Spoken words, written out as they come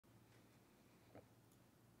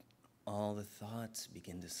all the thoughts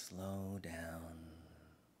begin to slow down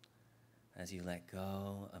as you let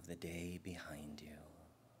go of the day behind you.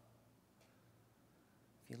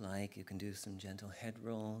 If you like, you can do some gentle head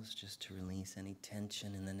rolls just to release any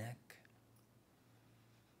tension in the neck.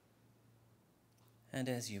 And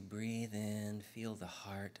as you breathe in, feel the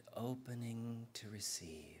heart opening to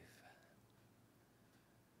receive.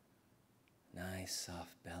 Nice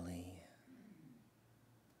soft belly.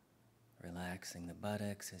 Relaxing the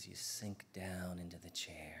buttocks as you sink down into the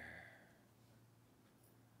chair.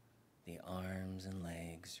 The arms and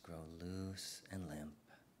legs grow loose and limp.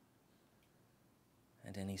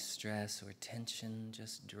 And any stress or tension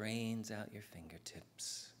just drains out your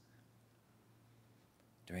fingertips.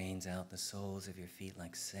 Drains out the soles of your feet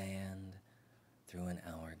like sand through an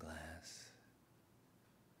hourglass.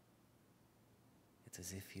 It's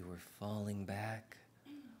as if you were falling back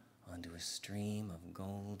onto a stream of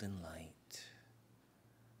golden light,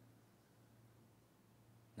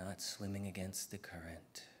 not swimming against the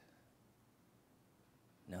current,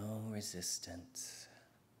 no resistance,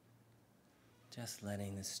 just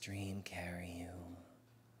letting the stream carry you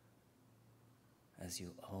as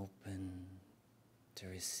you open to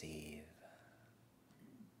receive.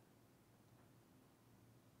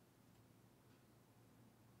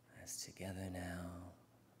 As together now,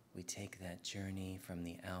 we take that journey from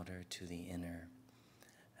the outer to the inner,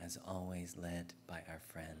 as always led by our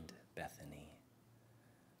friend Bethany.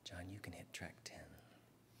 John, you can hit track 10.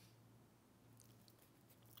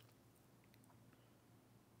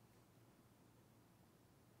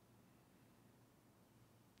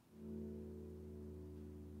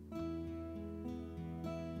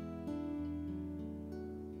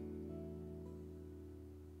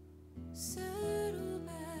 Settle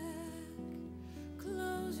back,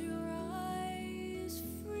 close your eyes,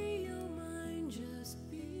 free your mind, just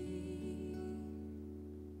be.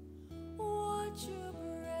 Watch your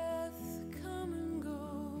breath come and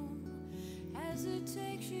go as it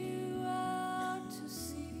takes you out to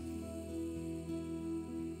sea.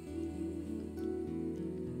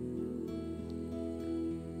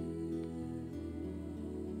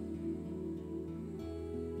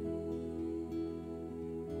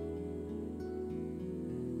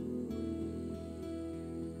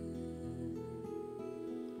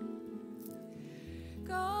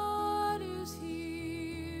 God is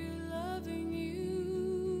here loving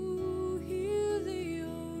you. Hear the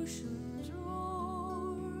oceans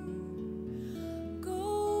roar.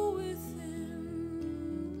 Go with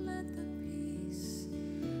him, let the peace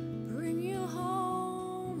bring you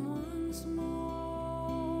home once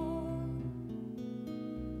more.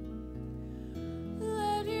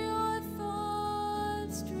 Let your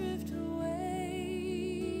thoughts drift away.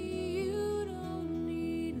 You don't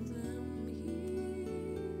need them here.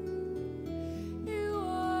 You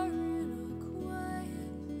are in a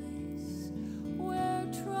quiet place where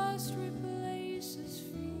trust replaces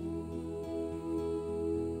fear.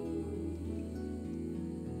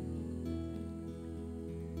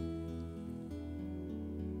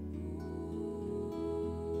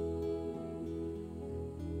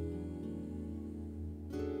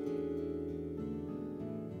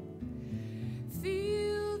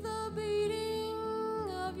 Feel the beating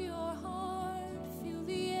of your heart. Feel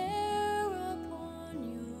the air upon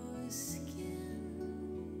your skin.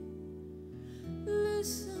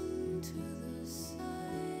 Listen to the silence.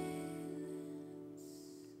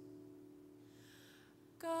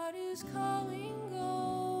 God is calling, go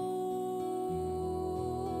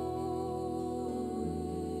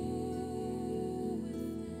with him.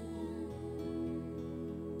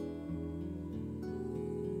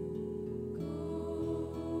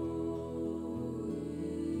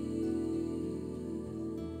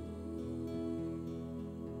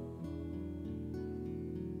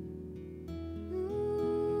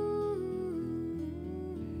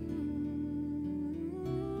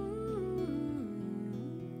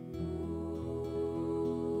 Go.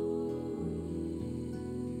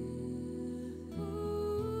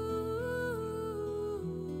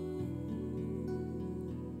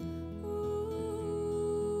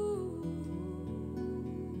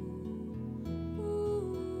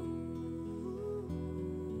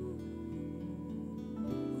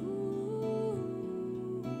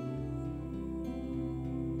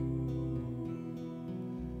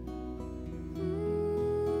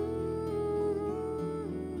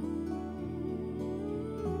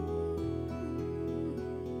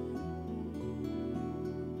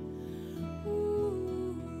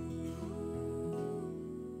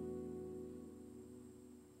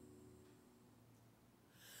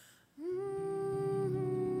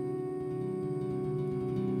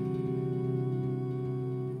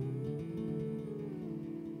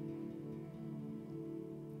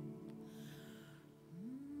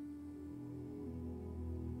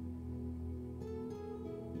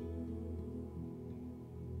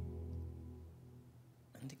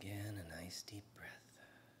 And again, a nice deep breath.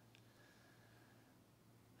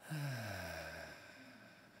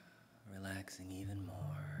 Relaxing even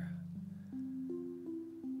more.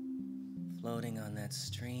 Floating on that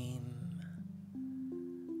stream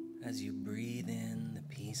as you breathe in the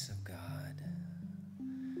peace of God.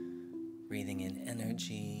 Breathing in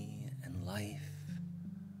energy and life,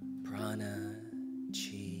 prana,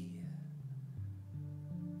 chi.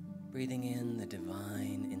 Breathing in the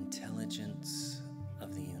divine intelligence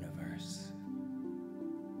of the universe.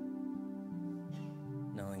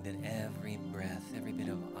 Knowing that every breath, every bit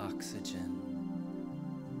of oxygen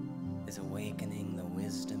is awakening the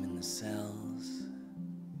wisdom in the cells.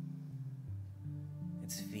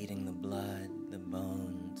 It's feeding the blood, the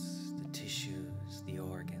bones, the tissues, the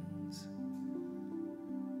organs.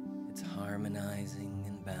 It's harmonizing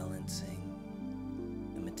and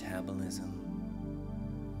balancing the metabolism,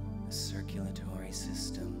 the circulatory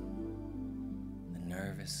system, the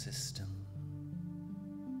nervous system,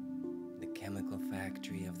 the chemical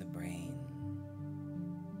factory of the brain.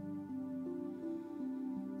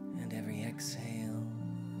 And every exhale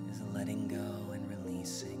is a letting go and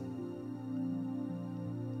releasing.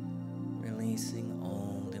 Releasing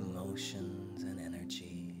old emotions and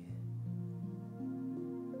energy,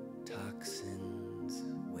 toxins,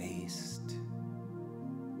 waste,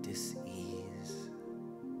 dis-ease.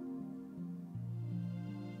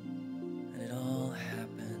 And it all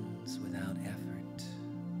happens without effort.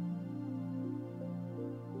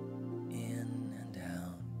 In and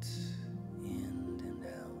out, in and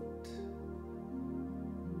out.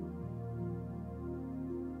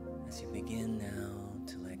 As you begin now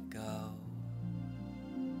to let go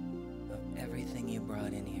of everything you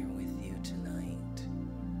brought in here with you tonight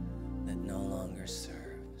that no longer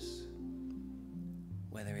serves,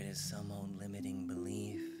 whether it is some old limiting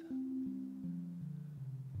belief,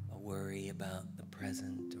 a worry about the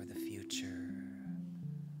present or the future,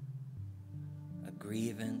 a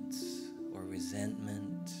grievance or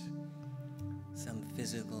resentment, some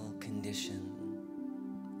physical condition,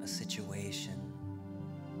 a situation,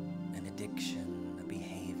 an addiction, a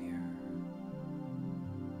behavior.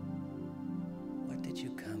 What did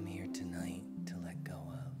you come here tonight to let go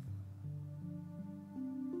of?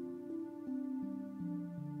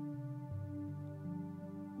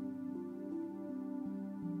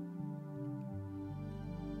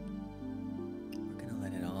 We're going to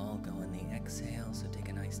let it all go in the exhale, so take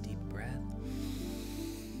a nice deep breath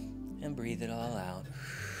and breathe it all out.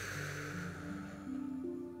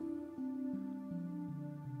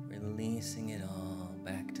 Releasing it all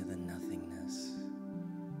back to the nothingness.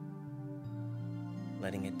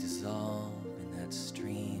 Letting it dissolve in that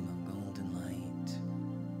stream of golden light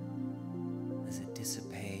as it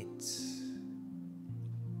dissipates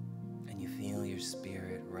and you feel your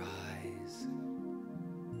spirit rise,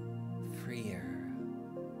 freer,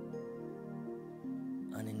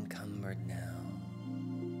 unencumbered now,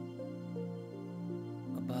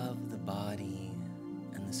 above the body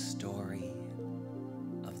and the story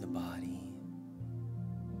of the body.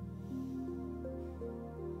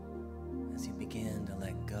 As you begin to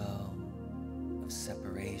let go of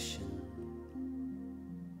separation,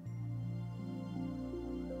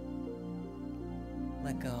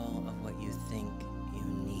 let go of what you think you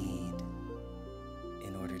need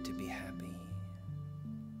in order to be happy,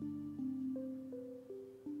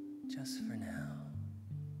 just for now.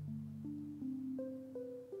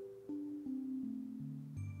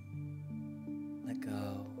 Let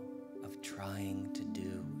go of trying to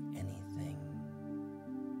do anything.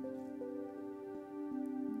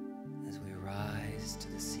 As we rise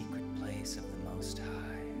to the secret place of the Most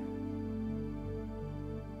High,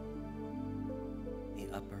 the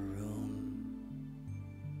upper room,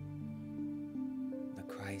 the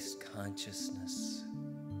Christ consciousness,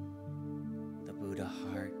 the Buddha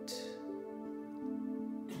heart,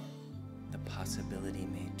 the possibility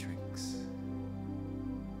matrix.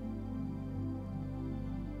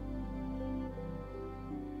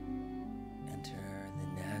 Enter the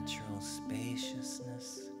natural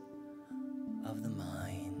spaciousness of the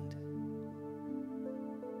mind,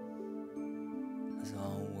 as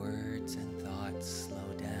all words and thoughts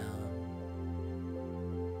slow down,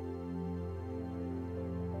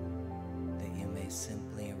 that you may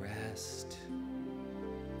simply rest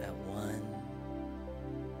at one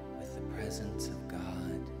with the presence of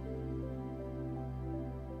God,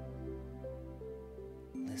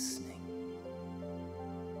 listening.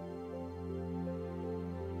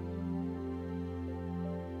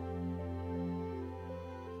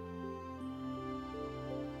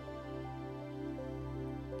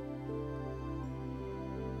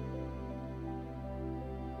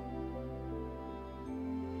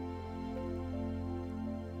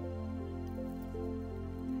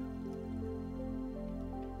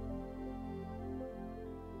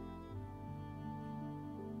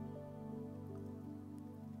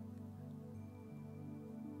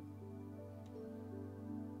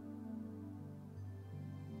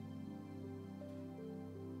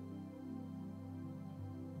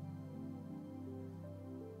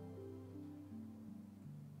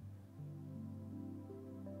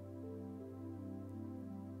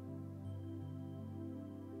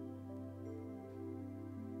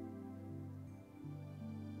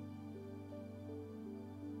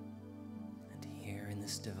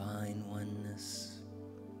 this divine oneness,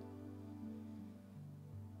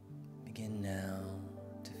 begin now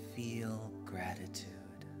to feel gratitude,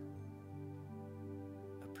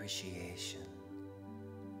 appreciation.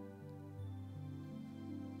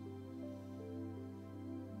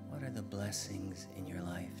 What are the blessings in your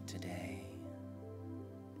life today?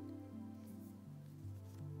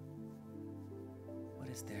 What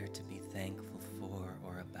is there to be thankful for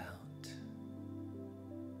or about?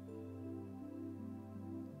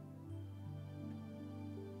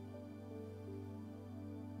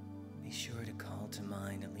 Be sure to call to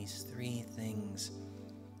mind at least 3 things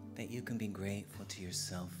that you can be grateful to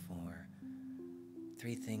yourself for.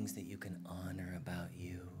 3 things that you can honor about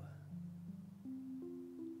you.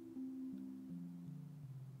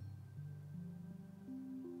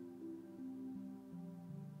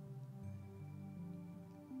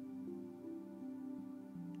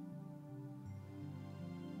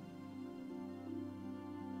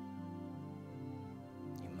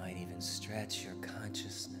 You might even stretch your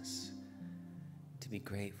consciousness to be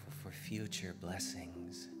grateful for future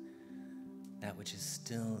blessings, that which is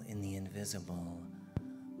still in the invisible,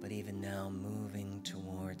 but even now moving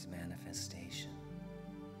towards manifestation.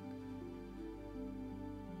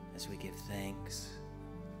 As we give thanks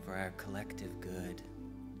for our collective good,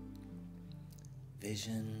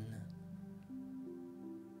 vision,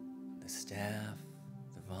 the staff,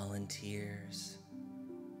 the volunteers,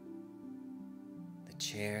 the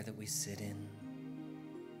chair that we sit in,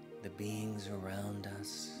 the beings around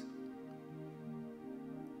us,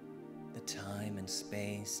 the time and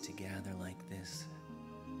space to gather like this,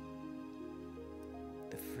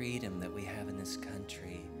 the freedom that we have in this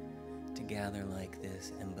country to gather like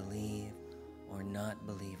this and believe or not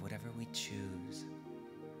believe, whatever we choose,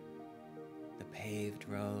 the paved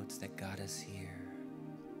roads that got us here,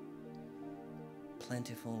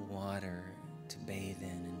 plentiful water to bathe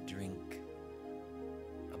in and drink,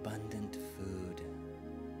 abundant food,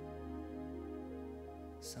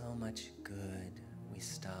 so much good we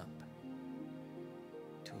stop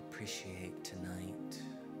to appreciate tonight.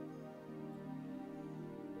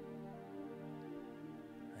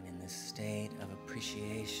 And in this state of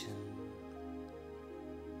appreciation,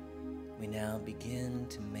 we now begin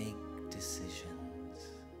to make decisions.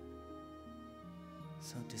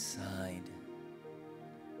 So decide,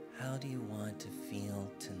 how do you want to feel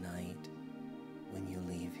tonight when you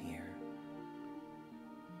leave here?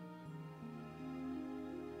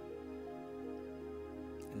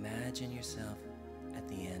 Imagine yourself at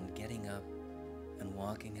the end getting up and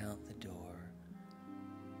walking out the door.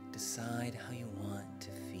 Decide how you want to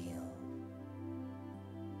feel.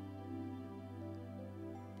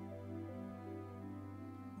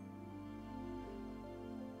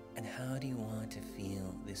 And how do you want to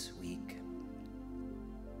feel this week?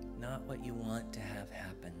 Not what you want to have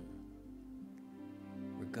happen.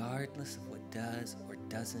 Regardless of what does or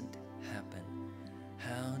doesn't happen,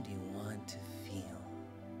 how do you want to feel?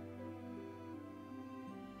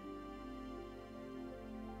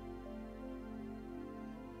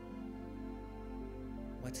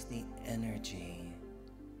 What's the energy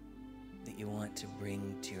that you want to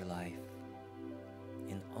bring to your life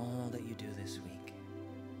in all that you do this week?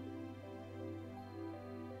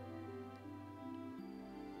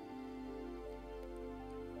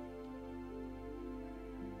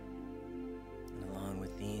 And along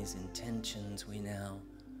with these intentions, we now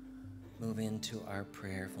move into our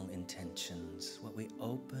prayerful intentions, what we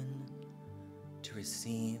open to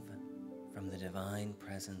receive from the divine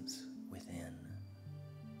presence within.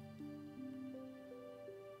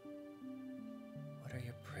 What are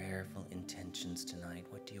your prayerful intentions tonight?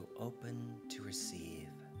 What do you open to receive?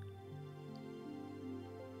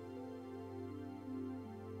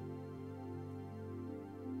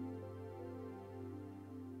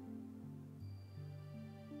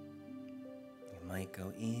 You might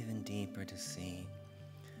go even deeper to see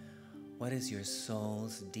what is your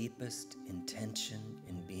soul's deepest intention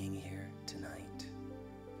in being here tonight.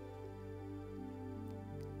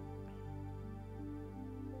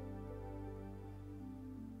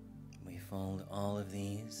 We fold all of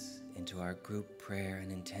these into our group prayer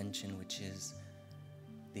and intention, which is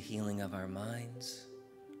the healing of our minds,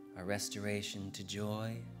 our restoration to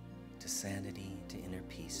joy, to sanity, to inner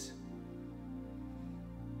peace.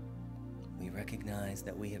 We recognize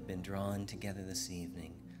that we have been drawn together this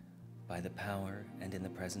evening by the power and in the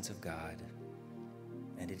presence of God,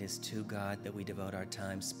 and it is to God that we devote our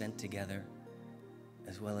time spent together,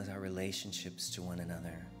 as well as our relationships to one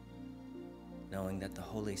another, knowing that the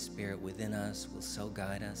Holy Spirit within us will so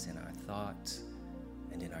guide us in our thoughts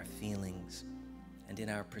and in our feelings and in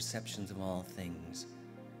our perceptions of all things,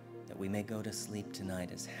 that we may go to sleep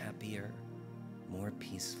tonight as happier, more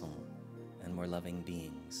peaceful, and more loving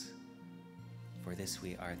beings. For this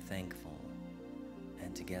we are thankful,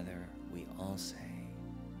 and together we all say,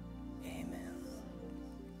 Amen.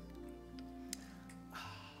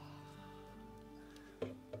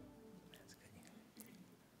 That's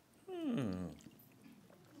good.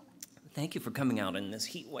 Thank you for coming out in this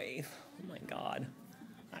heat wave. Oh my God,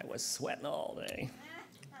 I was sweating all day.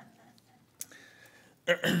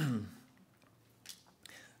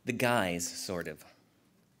 The guys, sort of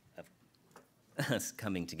us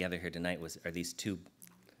coming together here tonight are these two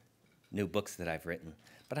new books that I've written,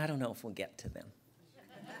 but I don't know if we'll get to them.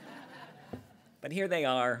 But here they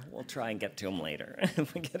are. We'll try and get to them later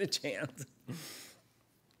if we get a chance.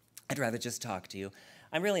 I'd rather just talk to you.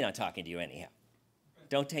 I'm really not talking to you anyhow.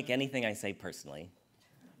 Don't take anything I say personally.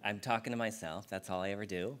 I'm talking to myself. That's all I ever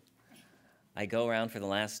do. I go around for the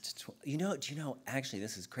last, do you know, actually,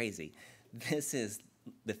 this is crazy. This is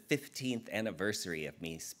the 15th anniversary of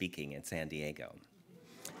me speaking in San Diego.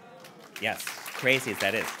 Yes, crazy as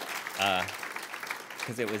that is.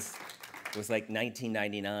 Because it was like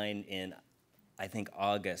 1999 in, I think,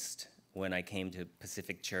 August when I came to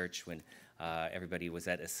Pacific Church when everybody was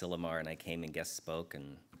at Asilomar and I came and guest spoke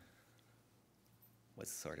and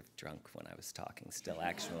was sort of drunk when I was talking still,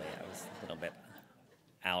 actually. I was a little bit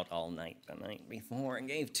out all night the night before and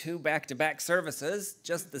gave 2 back-to-back services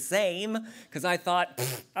just the same because I thought,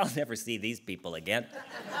 I'll never see these people again.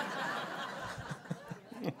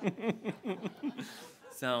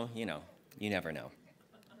 So, you never know.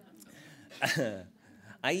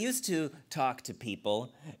 I used to talk to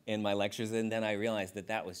people in my lectures, and then I realized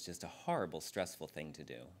that was just a horrible, stressful thing to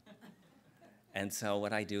do. And so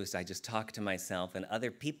what I do is I just talk to myself, and other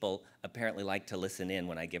people apparently like to listen in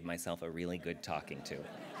when I give myself a really good talking to.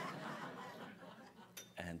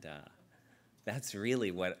 And that's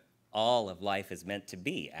really what all of life is meant to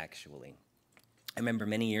be, actually. I remember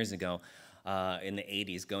many years ago in the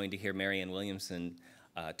 80s going to hear Marianne Williamson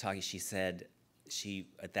talk. She said she,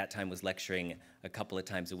 at that time, was lecturing a couple of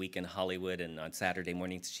times a week in Hollywood, and on Saturday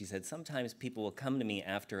mornings, she said, sometimes people will come to me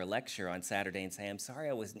after a lecture on Saturday and say, I'm sorry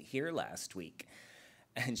I wasn't here last week.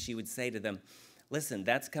 And she would say to them, listen,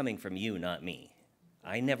 that's coming from you, not me.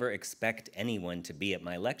 I never expect anyone to be at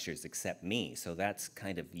my lectures except me, so that's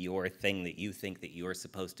kind of your thing that you think that you're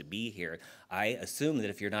supposed to be here. I assume that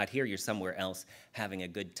if you're not here, you're somewhere else having a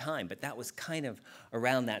good time. But that was kind of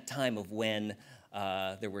around that time of when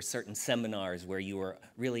there were certain seminars where you were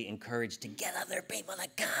really encouraged to get other people to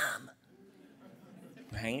come,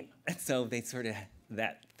 right? And so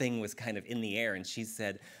that thing was kind of in the air, and she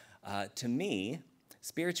said, to me,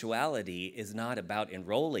 spirituality is not about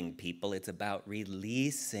enrolling people, it's about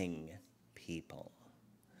releasing people.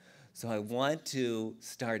 So I want to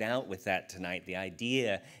start out with that tonight. The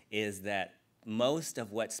idea is that most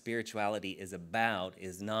of what spirituality is about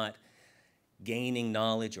is not gaining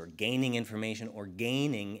knowledge or gaining information or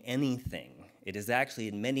gaining anything. It is actually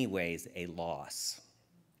in many ways a loss.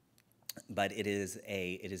 But it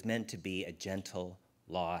is meant to be a gentle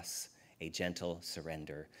loss, a gentle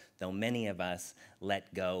surrender, though many of us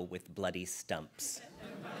let go with bloody stumps.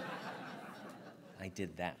 I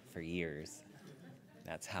did that for years.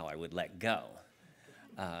 That's how I would let go.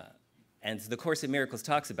 And the Course in Miracles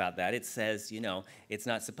talks about that. It says, it's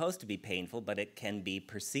not supposed to be painful, but it can be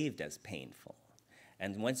perceived as painful.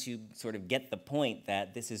 And once you sort of get the point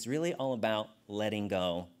that this is really all about letting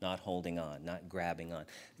go, not holding on, not grabbing on.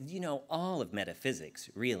 All of metaphysics,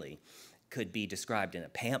 really, could be described in a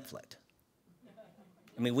pamphlet.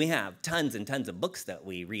 I mean, we have tons and tons of books that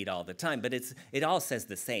we read all the time, but it all says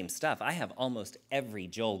the same stuff. I have almost every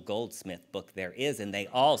Joel Goldsmith book there is, and they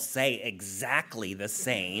all say exactly the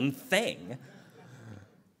same thing.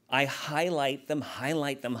 I highlight them,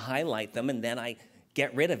 and then I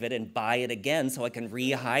get rid of it and buy it again so I can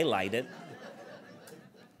re-highlight it.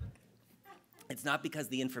 It's not because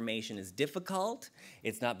the information is difficult.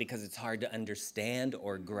 It's not because it's hard to understand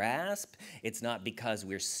or grasp. It's not because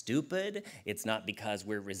we're stupid. It's not because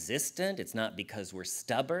we're resistant. It's not because we're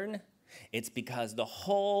stubborn. It's because the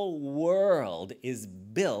whole world is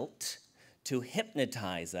built to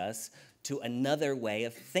hypnotize us to another way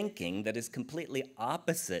of thinking that is completely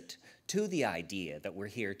opposite to the idea that we're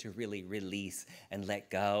here to really release and let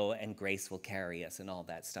go and grace will carry us and all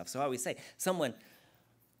that stuff. So I always say, someone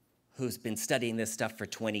who's been studying this stuff for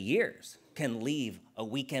 20 years can leave a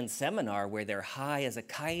weekend seminar where they're high as a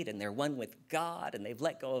kite and they're one with God and they've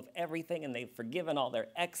let go of everything and they've forgiven all their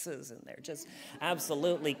exes and they're just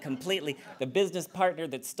absolutely, completely, the business partner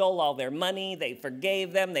that stole all their money, they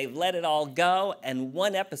forgave them, they've let it all go, and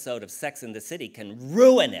one episode of Sex and the City can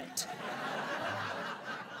ruin it.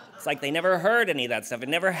 It's like they never heard any of that stuff. It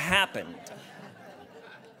never happened.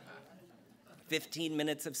 15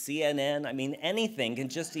 minutes of CNN, I mean, anything can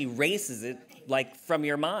just erases it like from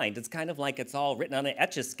your mind. It's kind of like it's all written on an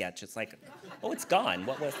Etch-a-Sketch. It's like, oh, it's gone.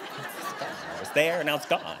 What was, it's gone. It was there, now it's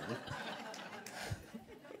gone.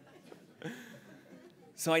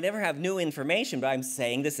 So I never have new information, but I'm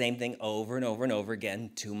saying the same thing over and over and over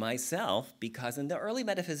again to myself, because in the early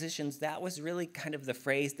metaphysicians, that was really kind of the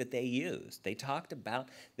phrase that they used. They talked about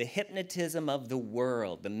the hypnotism of the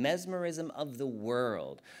world, the mesmerism of the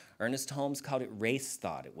world. Ernest Holmes called it race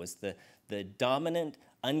thought. It was the dominant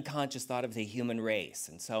unconscious thought of the human race.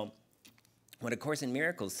 And so what A Course in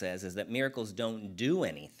Miracles says is that miracles don't do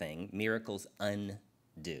anything, miracles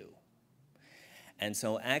undo. And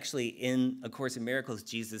so actually in A Course in Miracles,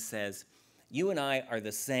 Jesus says, you and I are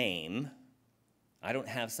the same. I don't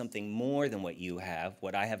have something more than what you have.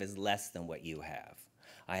 What I have is less than what you have.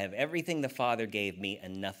 I have everything the Father gave me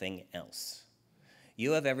and nothing else.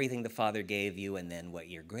 You have everything the Father gave you, and then what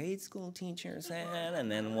your grade school teacher said,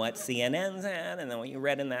 and then what CNN said, and then what you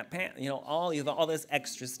read in that you have all this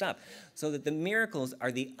extra stuff. So that the miracles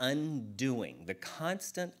are the undoing, the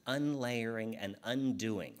constant unlayering and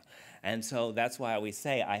undoing. And so that's why I always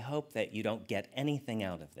say, I hope that you don't get anything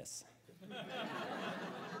out of this.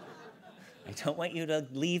 I don't want you to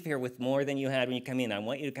leave here with more than you had when you come in. I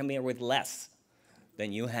want you to come here with less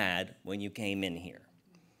than you had when you came in here.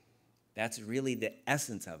 That's really the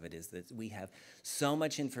essence of it, is that we have so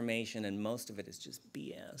much information and most of it is just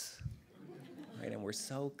BS. Right? And we're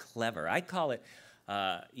so clever. I call it,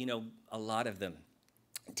 a lot of the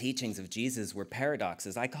teachings of Jesus were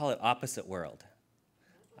paradoxes. I call it opposite world.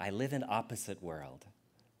 I live in opposite world.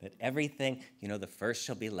 That everything, the first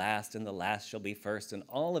shall be last and the last shall be first, and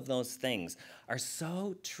all of those things are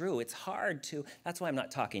so true. It's hard to, that's why I'm not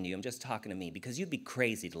talking to you, I'm just talking to me, because you'd be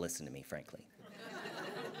crazy to listen to me, frankly.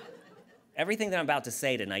 Everything that I'm about to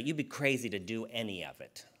say tonight, you'd be crazy to do any of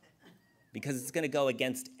it, because it's going to go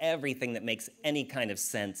against everything that makes any kind of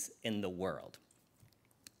sense in the world.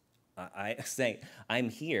 I say I'm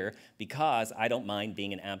here because I don't mind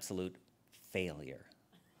being an absolute failure.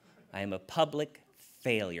 I am a public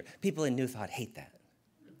failure. People in New Thought hate that.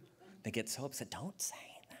 They get so upset. Don't say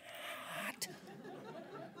that.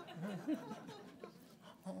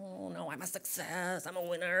 Oh, no, I'm a success. I'm a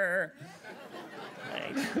winner.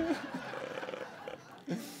 Right?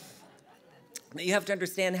 But you have to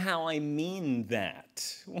understand how I mean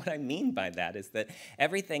that. What I mean by that is that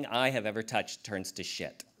everything I have ever touched turns to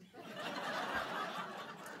shit.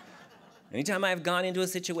 Anytime I've gone into a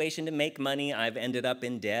situation to make money, I've ended up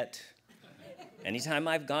in debt. Anytime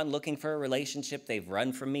I've gone looking for a relationship, they've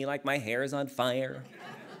run from me like my hair is on fire.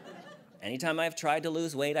 Anytime I've tried to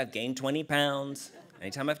lose weight, I've gained 20 pounds.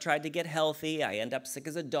 Anytime I've tried to get healthy, I end up sick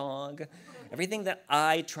as a dog. Everything that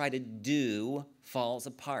I try to do falls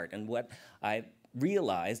apart. And what I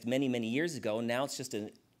realized many, many years ago, now it's just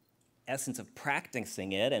an essence of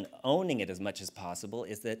practicing it and owning it as much as possible,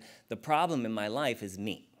 is that the problem in my life is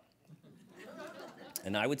me.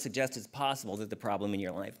 And I would suggest it's possible that the problem in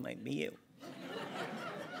your life might be you.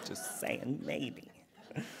 Just saying, maybe.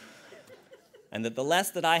 And that the less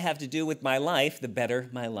that I have to do with my life, the better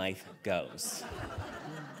my life goes.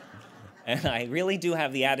 And I really do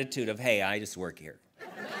have the attitude of, hey, I just work here.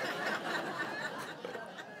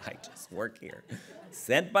 I just work here.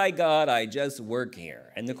 Sent by God, I just work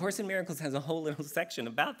here. And the Course in Miracles has a whole little section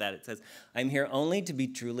about that. It says, I'm here only to be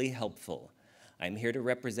truly helpful. I'm here to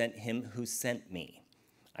represent him who sent me.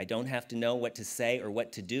 I don't have to know what to say or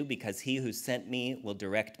what to do, because he who sent me will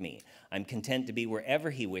direct me. I'm content to be wherever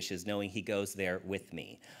he wishes, knowing he goes there with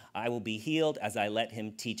me. I will be healed as I let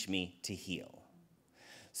him teach me to heal.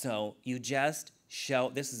 So you just show,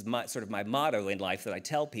 this is sort of my motto in life that I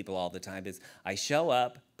tell people all the time, is I show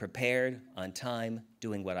up prepared, on time,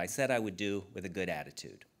 doing what I said I would do with a good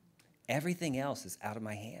attitude. Everything else is out of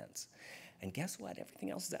my hands. And guess what? Everything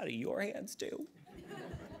else is out of your hands too.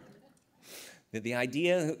 The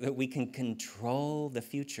idea that we can control the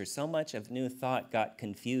future. So much of New Thought got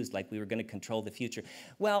confused, like we were going to control the future.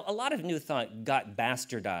 Well, a lot of New Thought got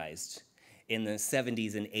bastardized in the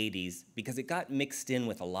 70s and 80s because it got mixed in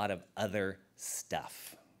with a lot of other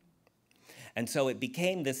stuff. And so it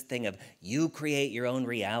became this thing of you create your own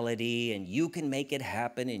reality and you can make it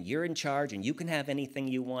happen and you're in charge and you can have anything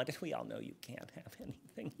you want. And we all know you can't have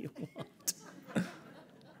anything you want.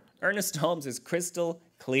 Ernest Holmes is crystal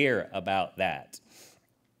clear about that.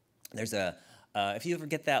 There's if you ever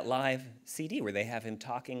get that live CD where they have him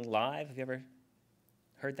talking live, have you ever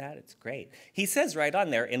Heard that? It's great. He says right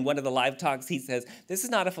on there in one of the live talks, he says, this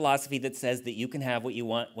is not a philosophy that says that you can have what you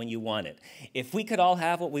want when you want it. If we could all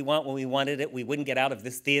have what we want when we wanted it, we wouldn't get out of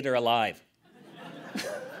this theater alive.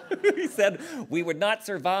 He said, we would not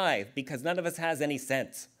survive because none of us has any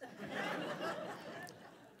sense.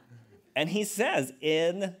 And he says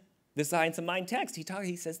in the Science of Mind text,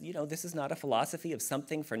 he says, this is not a philosophy of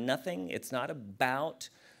something for nothing. It's not about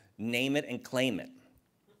name it and claim it.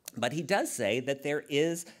 But he does say that there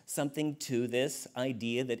is something to this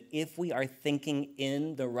idea that if we are thinking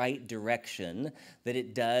in the right direction, that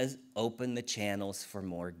it does open the channels for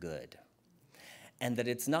more good. And that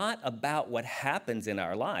it's not about what happens in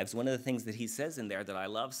our lives. One of the things that he says in there that I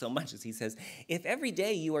love so much is he says, if every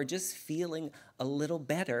day you are just feeling a little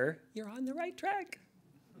better, you're on the right track.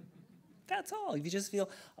 That's all. If you just feel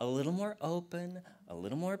a little more open, a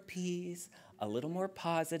little more peace, a little more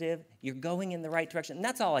positive, you're going in the right direction. And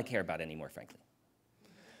that's all I care about anymore, frankly.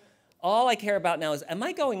 All I care about now is, am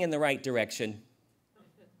I going in the right direction?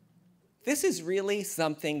 This is really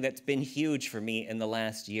something that's been huge for me in the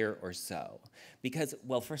last year or so. Because,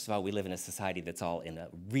 well, first of all, we live in a society that's all in a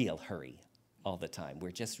real hurry all the time.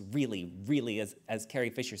 We're just really, really, as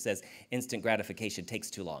Carrie Fisher says, instant gratification takes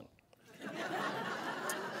too long.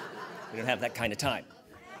 We don't have that kind of time.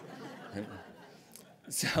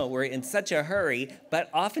 So we're in such a hurry, but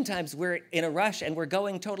oftentimes we're in a rush and we're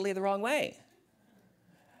going totally the wrong way.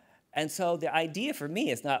 And so the idea for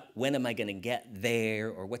me is not when am I going to get there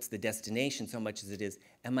or what's the destination so much as it is,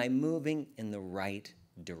 am I moving in the right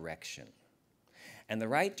direction? And the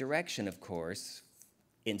right direction, of course,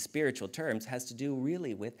 in spiritual terms, has to do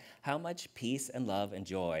really with how much peace and love and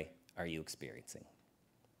joy are you experiencing.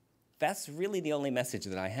 That's really the only message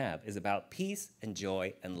that I have, is about peace and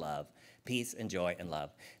joy and love. Peace and joy and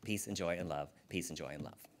love. Peace and joy and love. Peace and joy and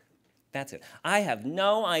love. That's it. I have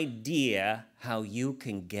no idea how you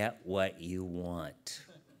can get what you want.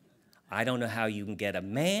 I don't know how you can get a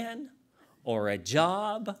man or a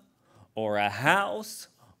job or a house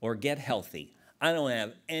or get healthy. I don't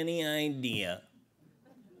have any idea.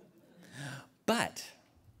 But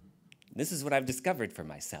this is what I've discovered for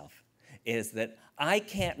myself, is that I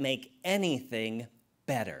can't make anything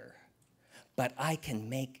better, but I can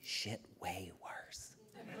make shit way worse.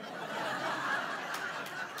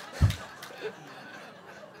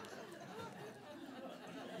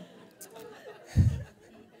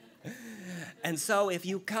 And so if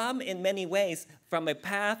you come in many ways from a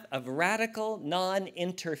path of radical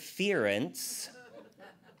non-interference,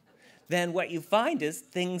 then what you find is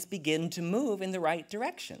things begin to move in the right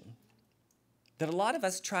direction. That a lot of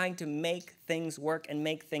us trying to make things work and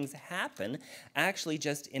make things happen actually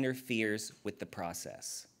just interferes with the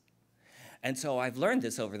process. And so I've learned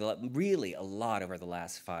this really a lot over the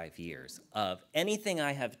last 5 years of anything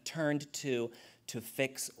I have turned to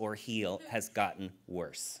fix or heal has gotten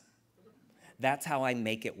worse. That's how I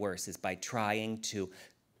make it worse, is by trying to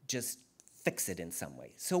just fix it in some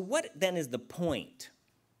way. So what then is the point?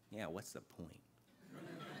 Yeah, what's the point?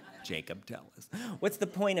 Jacob, tell us. What's the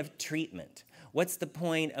point of treatment? What's the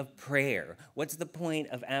point of prayer? What's the point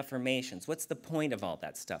of affirmations? What's the point of all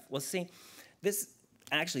that stuff? Well, see, this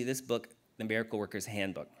book, The Miracle Worker's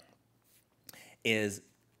Handbook, is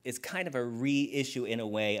kind of a reissue in a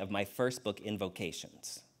way of my first book,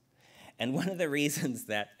 Invocations. And one of the reasons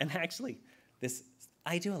that, and actually,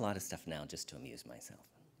 I do a lot of stuff now just to amuse myself.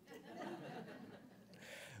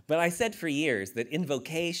 But I said for years that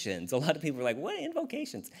invocations, a lot of people are like, what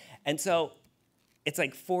invocations? And so it's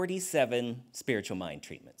like 47 spiritual mind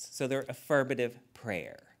treatments. So they're affirmative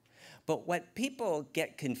prayer. But what people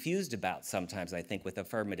get confused about sometimes, I think, with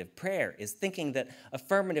affirmative prayer is thinking that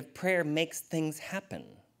affirmative prayer makes things happen.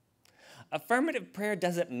 Affirmative prayer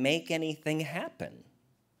doesn't make anything happen.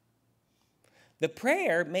 The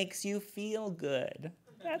prayer makes you feel good.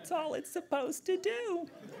 That's all it's supposed to do.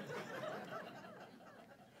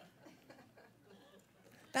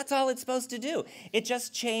 That's all it's supposed to do. It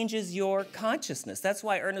just changes your consciousness. That's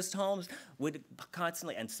why Ernest Holmes would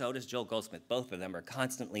constantly, and so does Joel Goldsmith, both of them are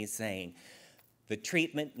constantly saying, the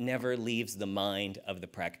treatment never leaves the mind of the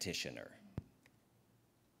practitioner.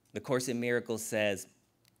 The Course in Miracles says,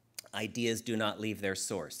 ideas do not leave their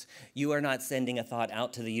source. You are not sending a thought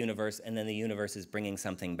out to the universe and then the universe is bringing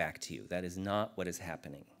something back to you. That is not what is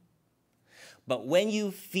happening. But when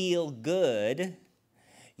you feel good,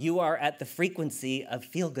 you are at the frequency of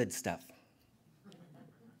feel-good stuff.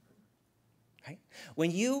 Right? When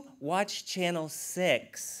you watch Channel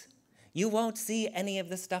 6, you won't see any of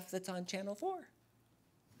the stuff that's on Channel 4.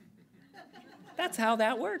 That's how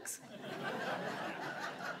that works.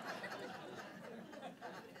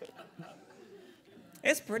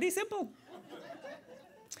 It's pretty simple.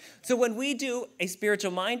 So when we do a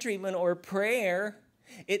spiritual mind treatment or prayer,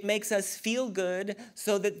 it makes us feel good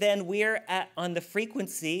so that then we're on the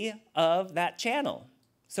frequency of that channel.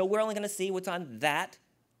 So we're only going to see what's on that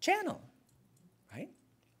channel, right?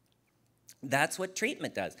 That's what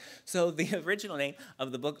treatment does. So the original name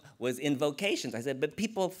of the book was Invocations. I said, but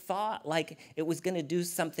people thought like it was going to do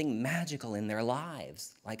something magical in their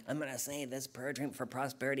lives. Like, I'm going to say this prayer drink for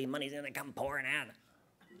prosperity, money's going to come pouring out.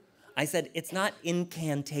 I said, it's not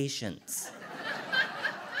incantations.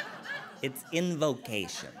 It's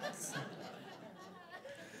invocations.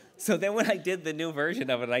 So then when I did the new version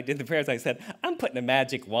of it, I did the prayers, I said, I'm putting a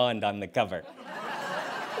magic wand on the cover,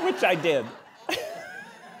 which I did.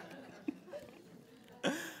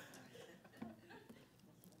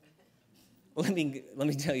 Let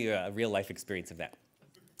me tell you a real life experience of that.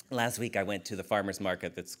 Last week I went to the farmer's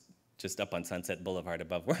market that's just up on Sunset Boulevard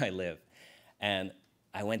above where I live. And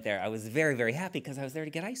I went there. I was very, very happy because I was there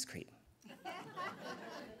to get ice cream.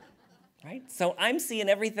 Right? So I'm seeing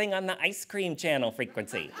everything on the ice cream channel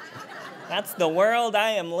frequency. That's the world I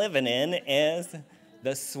am living in, is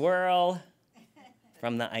the swirl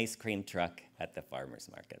from the ice cream truck at the farmer's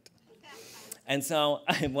market. And so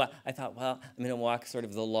I thought, well, I'm going to walk sort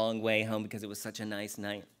of the long way home because it was such a nice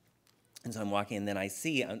night. And so I'm walking, and then I'm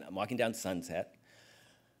walking down Sunset,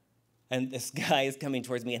 and this guy is coming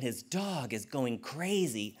towards me, and his dog is going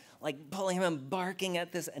crazy, like pulling him and barking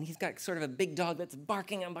at this, and he's got sort of a big dog that's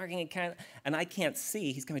barking and barking, and I can't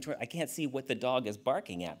see, I can't see what the dog is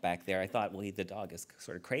barking at back there. I thought, well, the dog is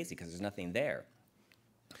sort of crazy because there's nothing there.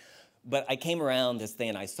 But I came around this thing,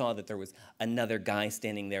 and I saw that there was another guy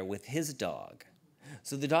standing there with his dog.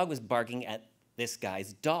 So the dog was barking at this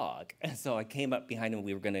guy's dog. And so I came up behind him.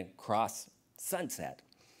 We were going to cross Sunset.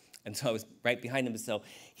 And so I was right behind him. So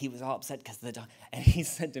he was all upset because of the dog. And he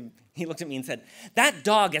looked at me and said, "That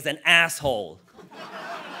dog is an asshole."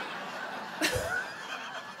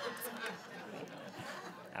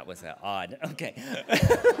 That was odd. Okay.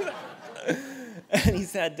 And he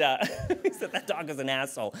said, that dog is an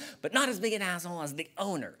asshole, but not as big an asshole as the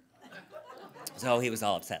owner. So he was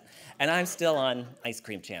all upset. And I'm still on Ice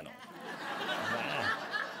Cream Channel. Wow.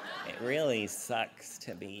 It really sucks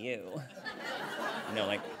to be you. You know,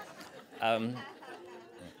 like,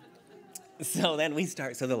 so then we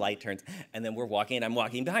start, so the light turns, and then we're walking, and I'm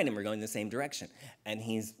walking behind him. We're going the same direction. And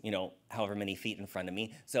he's, however many feet in front of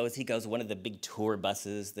me. So as he goes, one of the big tour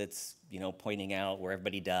buses that's, pointing out where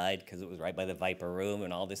everybody died, because it was right by the Viper Room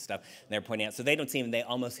and all this stuff. And they're pointing out, so they don't see him, they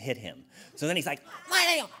almost hit him. So then he's like,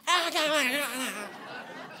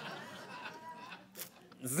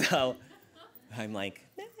 so I'm like,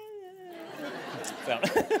 so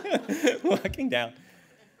walking down.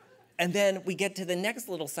 And then we get to the next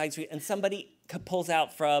little side street, and somebody pulls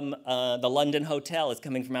out from the London Hotel, is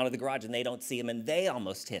coming from out of the garage, and they don't see him, and they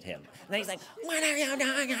almost hit him. And then he's like, "What are you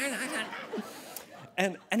doing?"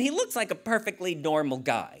 And he looks like a perfectly normal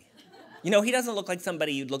guy. He doesn't look like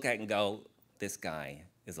somebody you'd look at and go, this guy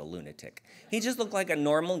is a lunatic. He just looked like a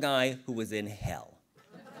normal guy who was in hell.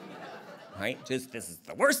 Right? This is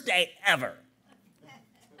the worst day ever.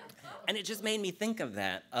 And it just made me think of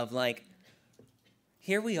that, of like,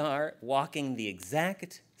 here we are walking the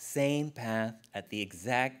exact same path at the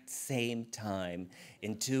exact same time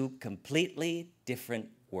in two completely different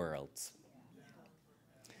worlds.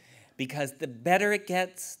 Because the better it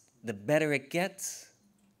gets,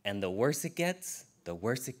 and the worse it gets, the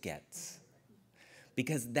worse it gets.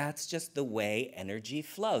 Because that's just the way energy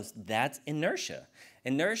flows. That's inertia.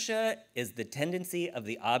 Inertia is the tendency of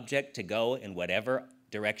the object to go in whatever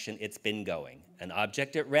direction it's been going. An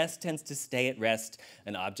object at rest tends to stay at rest.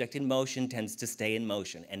 An object in motion tends to stay in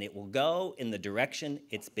motion. And it will go in the direction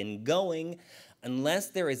it's been going unless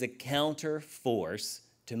there is a counter force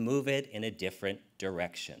to move it in a different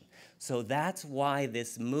direction. So that's why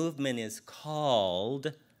this movement is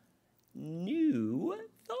called New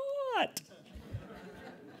Thought.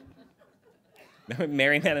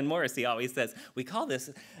 Merriman and Morrissey always says, we call this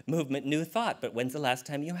movement New Thought, but when's the last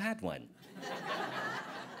time you had one?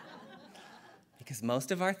 Because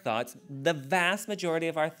most of our thoughts, the vast majority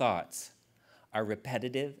of our thoughts, are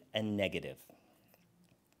repetitive and negative.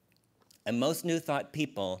 And most New Thought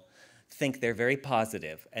people think they're very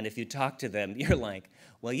positive, and if you talk to them, you're like,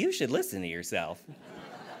 well, you should listen to yourself.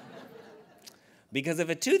 Because if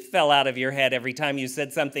a tooth fell out of your head every time you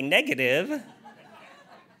said something negative,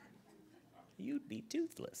 you'd be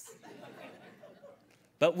toothless.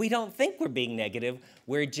 But we don't think we're being negative,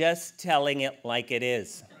 we're just telling it like it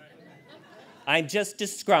is. I'm just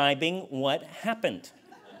describing what happened.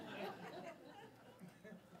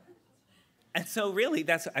 And so really,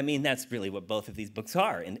 that's really what both of these books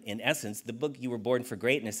are. In essence, the book You Were Born for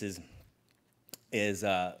Greatness is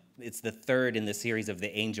it's the third in the series of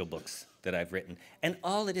the angel books that I've written. And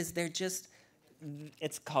all it is,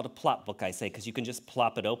 it's called a plop book, I say, because you can just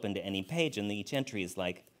plop it open to any page, and each entry is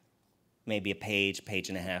like maybe a page, page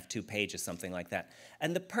and a half, 2 pages, something like that.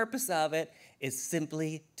 And the purpose of it is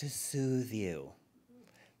simply to soothe you.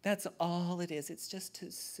 That's all it is. It's just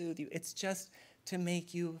to soothe you. It's just to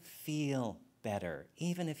make you feel better,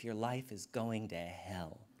 even if your life is going to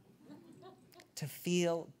hell. To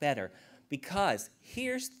feel better. Because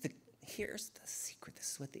here's the secret.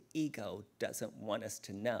 This is what the ego doesn't want us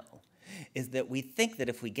to know, is that we think that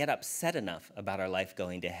if we get upset enough about our life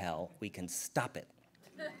going to hell, we can stop it.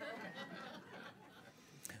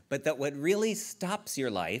 But that what really stops your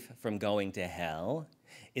life from going to hell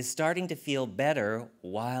is starting to feel better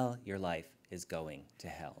while your life is going to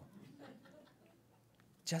hell.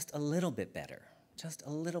 Just a little bit better. Just a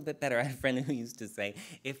little bit better. I had a friend who used to say,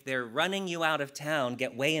 if they're running you out of town,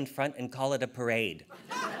 get way in front and call it a parade.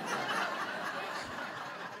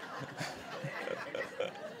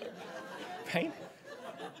 Right?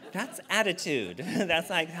 That's attitude. That's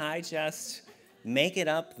like, I just make it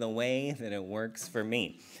up the way that it works for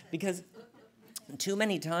me. Because too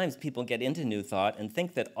many times people get into New Thought and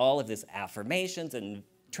think that all of this affirmations and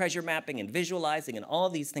treasure mapping and visualizing and all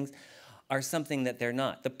these things are something that they're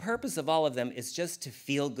not. The purpose of all of them is just to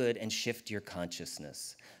feel good and shift your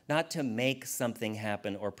consciousness, not to make something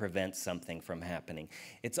happen or prevent something from happening.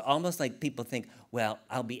 It's almost like people think, well,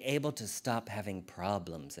 I'll be able to stop having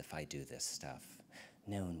problems if I do this stuff.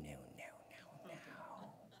 No.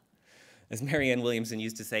 As Marianne Williamson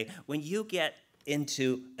used to say, when you get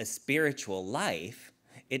into a spiritual life,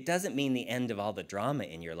 it doesn't mean the end of all the drama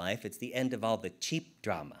in your life, it's the end of all the cheap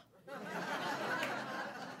drama.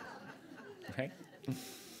 Right?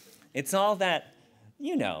 It's all that,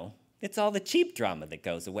 it's all the cheap drama that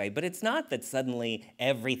goes away, but it's not that suddenly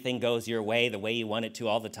everything goes your way the way you want it to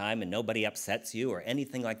all the time and nobody upsets you or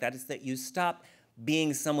anything like that. It's that you stop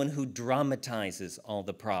being someone who dramatizes all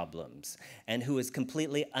the problems and who is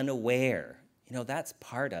completely unaware. That's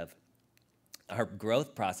part of our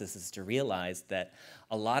growth process, is to realize that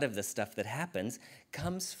a lot of the stuff that happens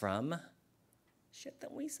comes from shit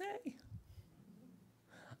that we say.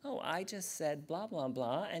 Oh, I just said blah, blah,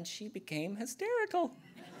 blah, and she became hysterical.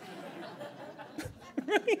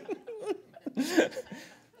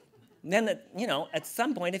 Then, at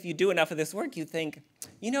some point, if you do enough of this work, you think,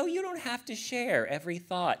 you don't have to share every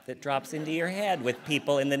thought that drops into your head with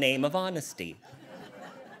people in the name of honesty.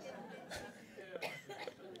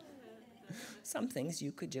 Some things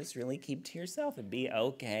you could just really keep to yourself and be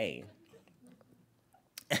okay.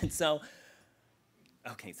 And so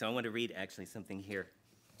I want to read actually something here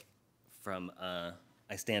from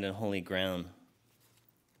I Stand on Holy Ground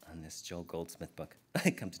on this Joel Goldsmith book.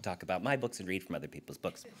 I come to talk about my books and read from other people's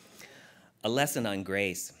books. A lesson on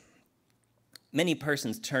grace. Many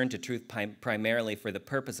persons turn to truth primarily for the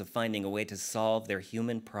purpose of finding a way to solve their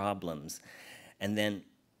human problems. And then,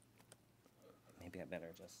 maybe I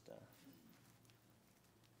better just pull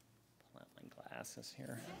out my glasses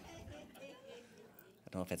here. I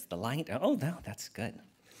don't know if it's the light. Oh, no, that's good.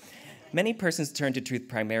 Many persons turn to truth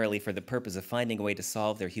primarily for the purpose of finding a way to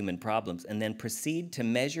solve their human problems and then proceed to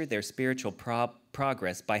measure their spiritual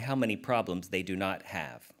progress by how many problems they do not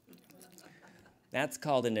have. That's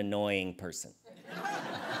called an annoying person.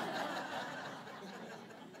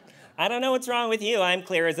 I don't know what's wrong with you. I'm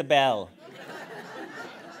clear as a bell.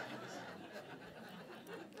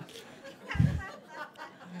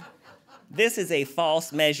 This is a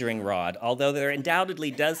false measuring rod, although there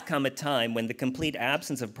undoubtedly does come a time when the complete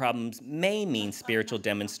absence of problems may mean spiritual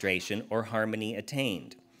demonstration or harmony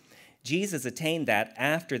attained. Jesus attained that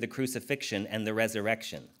after the crucifixion and the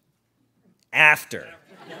resurrection. After.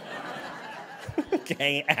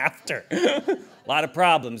 Okay, after. A lot of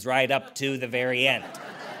problems right up to the very end.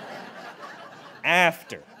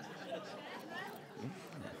 After.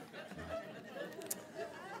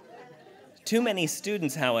 Too many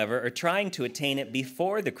students, however, are trying to attain it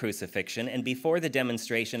before the crucifixion and before the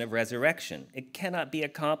demonstration of resurrection. It cannot be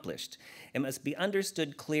accomplished. It must be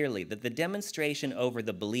understood clearly that the demonstration over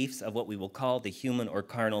the beliefs of what we will call the human or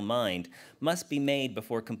carnal mind must be made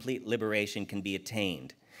before complete liberation can be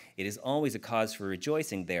attained. It is always a cause for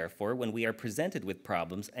rejoicing, therefore, when we are presented with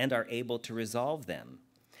problems and are able to resolve them.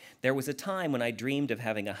 There was a time when I dreamed of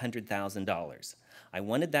having $100,000. I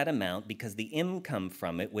wanted that amount because the income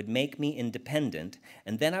from it would make me independent,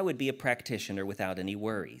 and then I would be a practitioner without any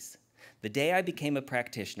worries. The day I became a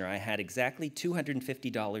practitioner, I had exactly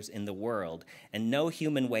 $250 in the world and no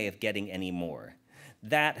human way of getting any more.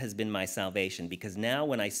 That has been my salvation, because now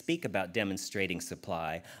when I speak about demonstrating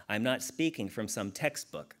supply, I'm not speaking from some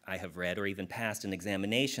textbook I have read or even passed an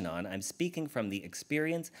examination on. I'm speaking from the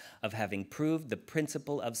experience of having proved the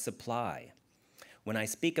principle of supply. When I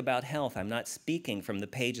speak about health, I'm not speaking from the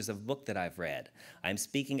pages of a book that I've read. I'm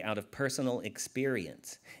speaking out of personal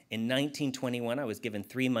experience. In 1921, I was given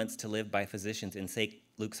 3 months to live by physicians in St.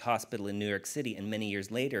 Luke's Hospital in New York City, and many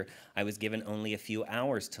years later, I was given only a few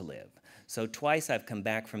hours to live. So twice I've come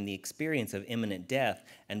back from the experience of imminent death,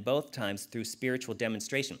 and both times through spiritual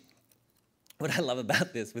demonstration. What I love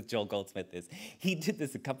about this with Joel Goldsmith is he did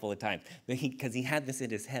this a couple of times because he had this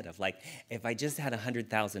in his head of like, if I just had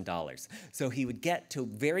 $100,000. So he would get to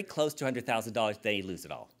very close to $100,000, then he'd lose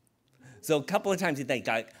it all. So a couple of times he'd think,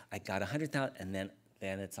 I got $100,000, and then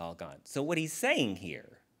it's all gone. So what he's saying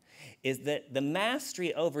here is that the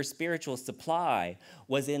mastery over spiritual supply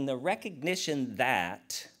was in the recognition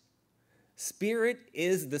that spirit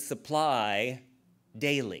is the supply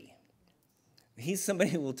daily. He's somebody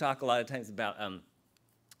who will talk a lot of times about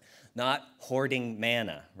not hoarding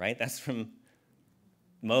manna, right? That's from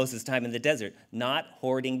Moses' time in the desert, not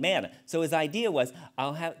hoarding manna. So his idea was,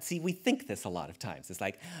 we think this a lot of times. It's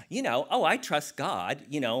like, I trust God,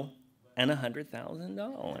 and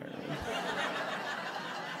 $100,000.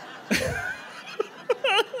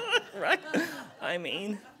 Right? I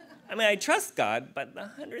mean, I trust God, but the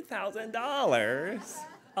 $100,000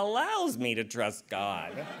 allows me to trust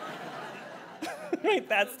God. Right?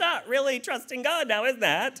 That's not really trusting God now, is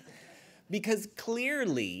that? Because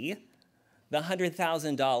clearly, the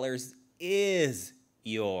 $100,000 is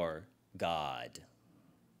your God.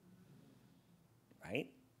 Right?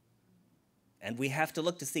 And we have to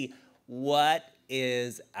look to see, what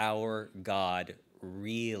is our God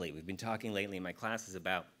really? We've been talking lately in my classes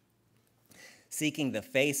about seeking the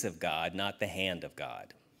face of God, not the hand of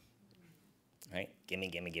God. Right? Gimme.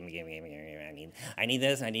 I need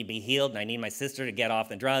this, I need to be healed, and I need my sister to get off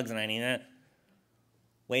the drugs, and I need that.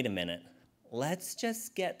 Wait a minute. Let's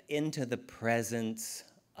just get into the presence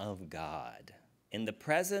of God. In the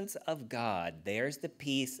presence of God, there's the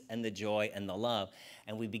peace and the joy and the love,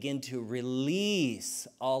 and we begin to release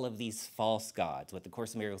all of these false gods, what the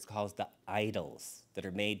Course in Miracles calls the idols that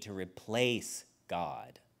are made to replace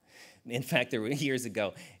God. In fact, there were years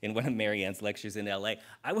ago in one of Marianne's lectures in LA,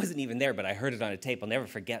 I wasn't even there, but I heard it on a tape. I'll never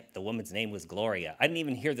forget. The woman's name was Gloria. I didn't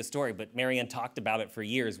even hear the story, but Marianne talked about it for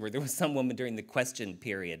years, where there was some woman during the question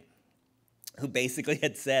period who basically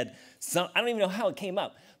had said, I don't even know how it came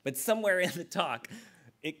up, but somewhere in the talk,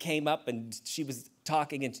 it came up and she was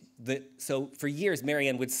talking. And so for years,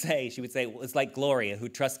 Marianne would say, well, it's like Gloria who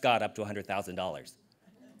trusts God up to $100,000.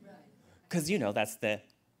 Because, that's the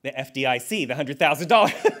FDIC, the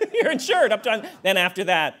 $100,000. You're insured up to, then after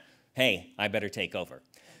that, hey, I better take over.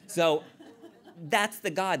 So that's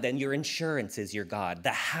the God. Then your insurance is your God. The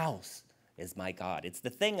house is my God. It's the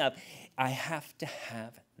thing of, I have to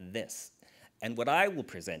have this. And what I will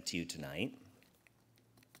present to you tonight,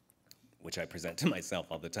 which I present to myself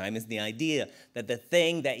all the time, is the idea that the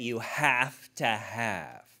thing that you have to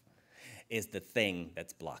have is the thing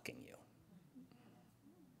that's blocking you.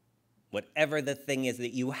 Whatever the thing is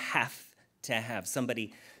that you have to have.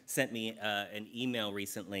 Somebody sent me an email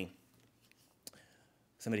recently,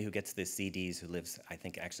 somebody who gets the CDs who lives, I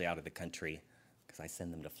think, actually out of the country, because I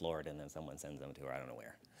send them to Florida and then someone sends them to her, I don't know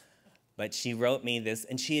where. But she wrote me this,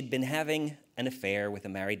 and she had been having an affair with a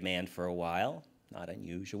married man for a while. Not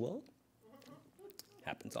unusual.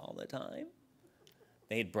 Happens all the time.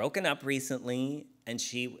 They had broken up recently, and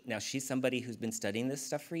now she's somebody who's been studying this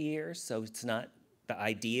stuff for years, so it's not, the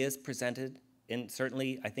ideas presented, and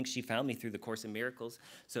certainly I think she found me through the Course in Miracles,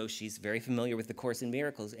 so she's very familiar with the Course in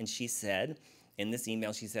Miracles, and she said, in this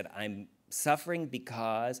email, she said, I'm suffering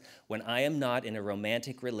because when I am not in a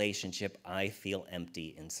romantic relationship, I feel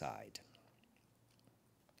empty inside.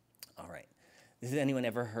 All right. Has anyone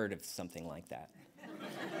ever heard of something like that?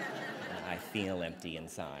 I feel empty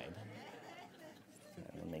inside.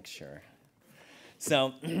 I'll make sure.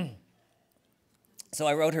 So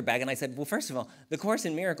I wrote her back and I said, well, first of all, the Course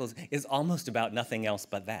in Miracles is almost about nothing else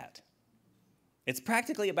but that. It's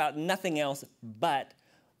practically about nothing else but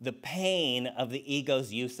the pain of the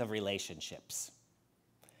ego's use of relationships.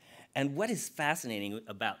 And what is fascinating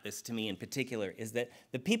about this to me in particular is that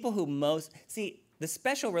the people who the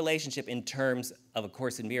special relationship in terms of A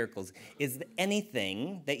Course in Miracles is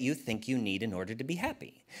anything that you think you need in order to be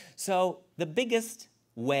happy. So the biggest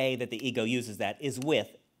way that the ego uses that is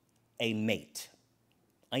with a mate.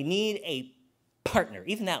 I need a partner.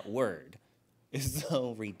 Even that word is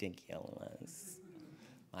so ridiculous.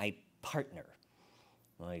 My partner.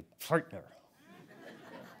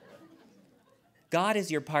 God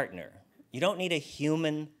is your partner. You don't need a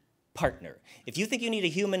human partner. If you think you need a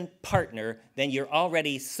human partner, then you're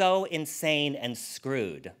already so insane and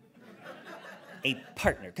screwed. A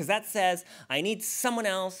partner, because that says, I need someone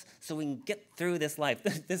else so we can get through this life.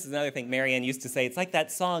 This is another thing Marianne used to say. It's like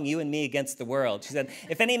that song, You and Me Against the World. She said,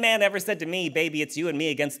 if any man ever said to me, baby, it's you and me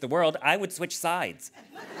against the world, I would switch sides.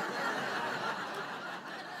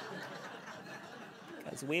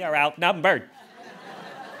 Because we are outnumbered.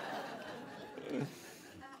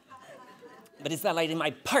 But it's that like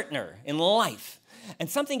my partner in life. And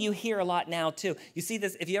something you hear a lot now, too. You see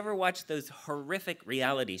this, if you ever watch those horrific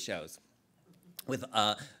reality shows, with,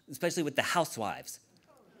 especially with the housewives.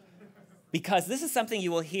 Because this is something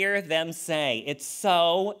you will hear them say. It's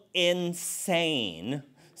so insane.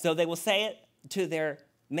 So they will say it to their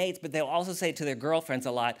mates, but they'll also say it to their girlfriends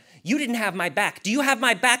a lot. You didn't have my back. Do you have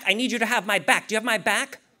my back? I need you to have my back. Do you have my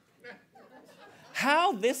back?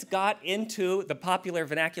 How this got into the popular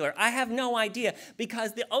vernacular, I have no idea,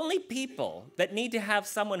 because the only people that need to have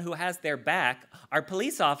someone who has their back are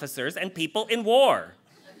police officers and people in war.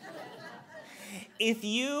 If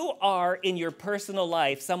you are in your personal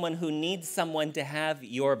life someone who needs someone to have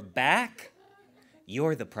your back,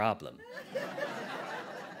 you're the problem.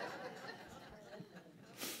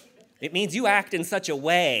 It means you act in such a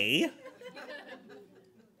way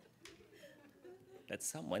that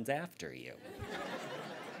someone's after you.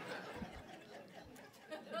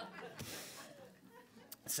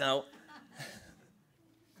 So,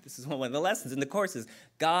 this is one of the lessons in the course is,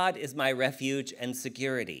 God is my refuge and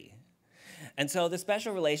security. And so the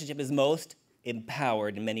special relationship is most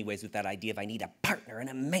empowered in many ways with that idea of I need a partner and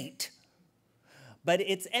a mate. But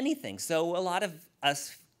it's anything. So a lot of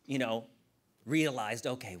us, realized,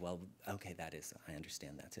 okay, that is, I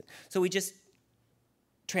understand that's it. So we just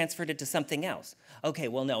transferred it to something else. Okay,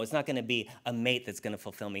 well, no, it's not going to be a mate that's going to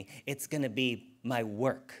fulfill me. It's going to be my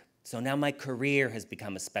work. So now my career has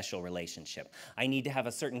become a special relationship. I need to have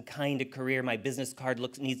a certain kind of career. My business card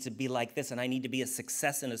needs to be like this, and I need to be a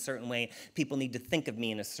success in a certain way. People need to think of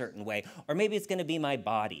me in a certain way. Or maybe it's going to be my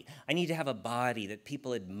body. I need to have a body that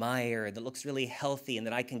people admire, that looks really healthy, and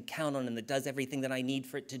that I can count on, and that does everything that I need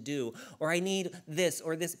for it to do. Or I need this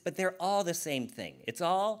or this, but they're all the same thing. It's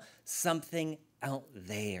all something out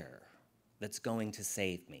there that's going to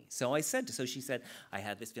save me. So she said, I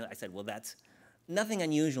had this feeling. I said, well, that's nothing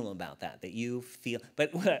unusual about that you feel.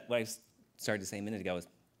 But what I started to say a minute ago is,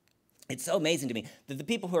 it's so amazing to me that the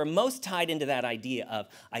people who are most tied into that idea of,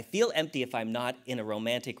 I feel empty if I'm not in a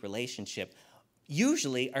romantic relationship,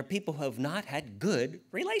 usually are people who have not had good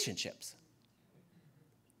relationships.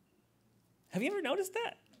 Have you ever noticed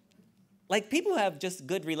that? Like, people who have just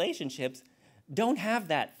good relationships don't have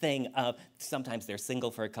that thing of, sometimes they're single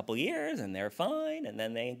for a couple years and they're fine and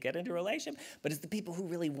then they get into a relationship, but it's the people who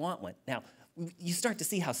really want one. Now, you start to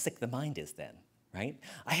see how sick the mind is then, right?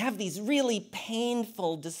 I have these really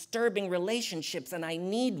painful, disturbing relationships and I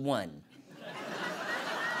need one.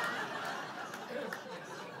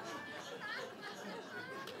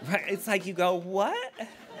 Right? It's like you go, what? I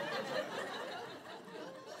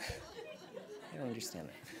don't understand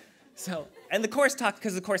that. So, and the Course talks,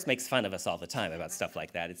 because the Course makes fun of us all the time about stuff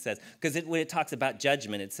like that. It says, because when it talks about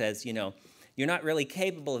judgment, it says, you're not really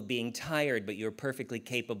capable of being tired, but you're perfectly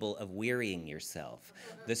capable of wearying yourself.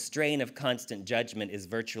 The strain of constant judgment is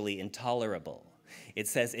virtually intolerable. It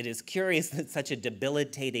says, it is curious that such a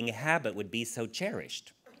debilitating habit would be so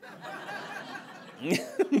cherished.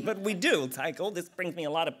 But we do. It's like, this brings me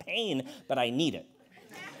a lot of pain, but I need it.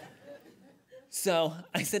 So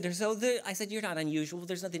I said, you're not unusual.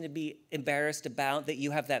 There's nothing to be embarrassed about that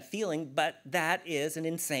you have that feeling, but that is an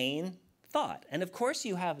insane thought. And of course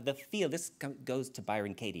you have the feel. This goes to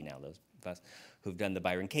Byron Katie now, those of us who've done the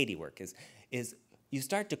Byron Katie work, is you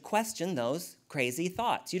start to question those crazy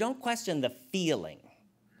thoughts. You don't question the feeling.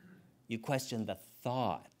 You question the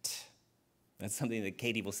thought. That's something that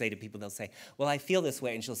Katie will say to people. They'll say, well, I feel this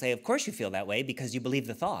way. And she'll say, of course you feel that way because you believe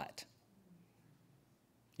the thought.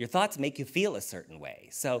 Your thoughts make you feel a certain way.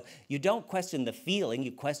 So you don't question the feeling,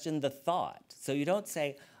 you question the thought. So you don't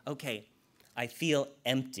say, okay, I feel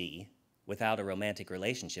empty without a romantic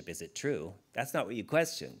relationship. Is it true? That's not what you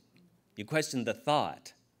question. You question the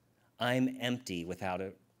thought. I'm empty without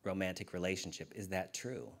a romantic relationship. Is that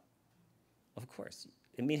true? Of course.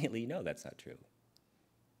 Immediately you know that's not true.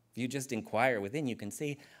 If you just inquire within, you can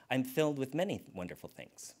see I'm filled with many wonderful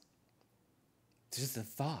things. It's just a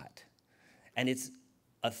thought. And it's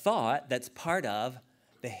a thought that's part of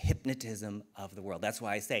the hypnotism of the world. That's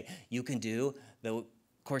why I say you can do the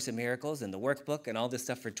Course in Miracles and the workbook and all this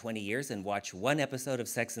stuff for 20 years and watch one episode of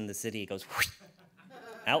Sex and the City. It goes whoosh,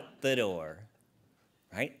 out the door.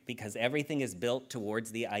 right? Because everything is built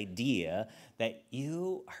towards the idea that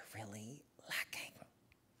you are really lacking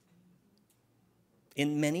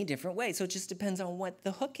in many different ways. So it just depends on what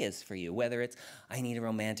the hook is for you, whether it's I need a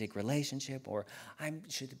romantic relationship, or I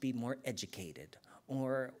should be more educated,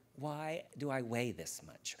 or why do I weigh this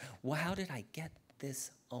much? Well, how did I get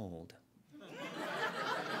this old?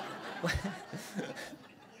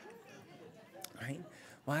 Right?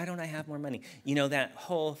 Why don't I have more money? You know, that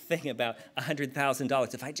whole thing about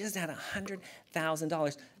 $100,000. If I just had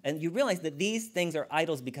 $100,000, and you realize that these things are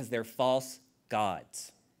idols because they're false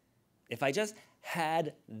gods. If I just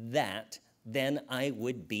had that, then I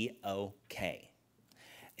would be okay.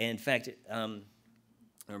 In fact, it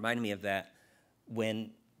reminded me of that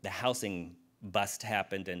when the housing bust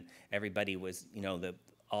happened and everybody was, you know,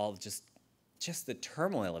 just the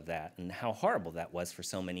turmoil of that and how horrible that was for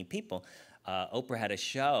so many people. Oprah had a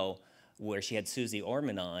show where she had Susie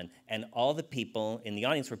Orman on, and all the people in the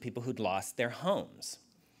audience were people who'd lost their homes.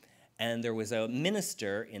 And there was a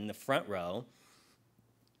minister in the front row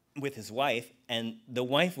with his wife, and the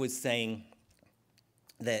wife was saying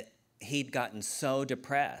that he'd gotten so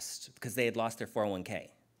depressed because they had lost their 401k.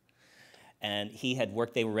 And he had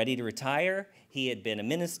worked, they were ready to retire. He had been a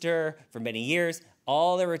minister for many years.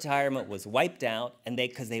 All their retirement was wiped out, and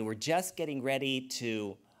because they were just getting ready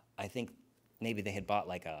to, I think maybe they had bought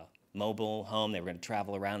like a mobile home. They were going to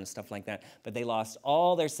travel around and stuff like that. But they lost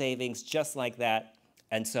all their savings just like that,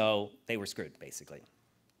 and so they were screwed, basically.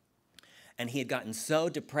 And he had gotten so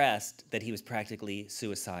depressed that he was practically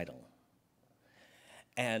suicidal.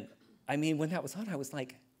 And, I mean, when that was on, I was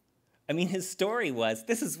like, I mean, his story was,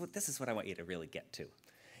 this is what I want you to really get to.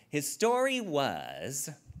 His story was,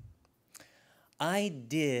 I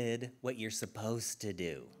did what you're supposed to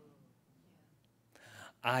do.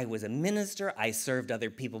 I was a minister. I served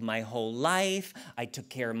other people my whole life. I took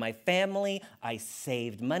care of my family. I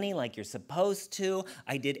saved money like you're supposed to.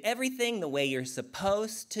 I did everything the way you're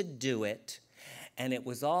supposed to do it, and it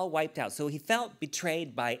was all wiped out. So he felt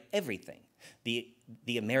betrayed by everything. The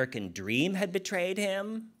American dream had betrayed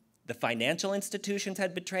him. The financial institutions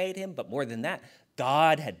had betrayed him, but more than that,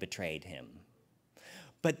 God had betrayed him.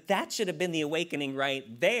 But that should have been the awakening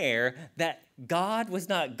right there, that God was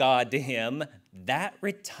not God to him. That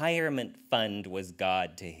retirement fund was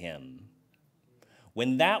God to him.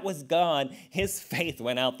 When that was gone, his faith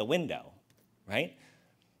went out the window, right?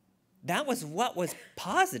 That was what was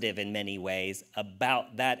positive in many ways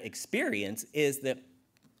about that experience, is that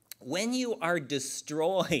when you are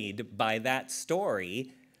destroyed by that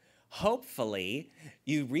story, hopefully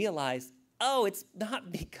you realize, oh, it's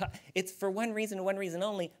not because, it's for one reason and one reason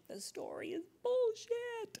only. The story is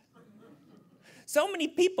bullshit. So many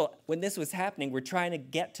people, when this was happening, were trying to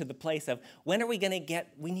get to the place of, when are we going to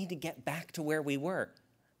we need to get back to where we were.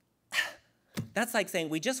 That's like saying,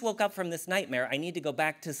 we just woke up from this nightmare. I need to go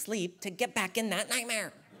back to sleep to get back in that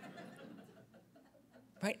nightmare.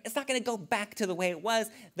 Right? It's not going to go back to the way it was.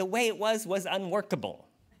 The way it was unworkable.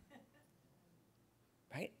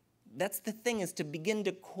 Right? That's the thing, is to begin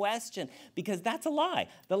to question, because that's a lie.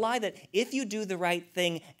 The lie that if you do the right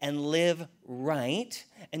thing and live right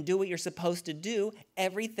and do what you're supposed to do,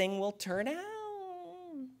 everything will turn out.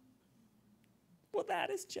 Well, that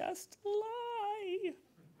is just a lie.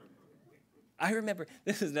 I remember,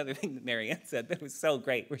 this is another thing that Marianne said that was so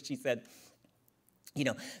great, where she said, you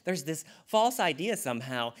know, there's this false idea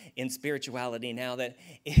somehow in spirituality now that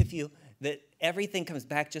that everything comes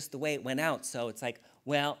back just the way it went out. So it's like,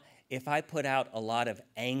 well, if I put out a lot of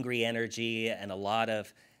angry energy and a lot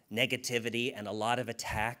of negativity and a lot of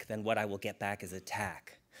attack, then what I will get back is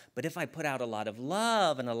attack. But if I put out a lot of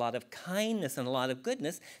love and a lot of kindness and a lot of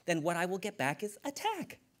goodness, then what I will get back is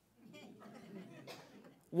attack.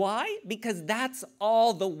 Why? Because that's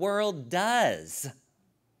all the world does.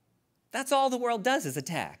 That's all the world does is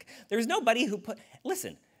attack. There's nobody who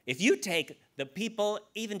listen, if you take the people,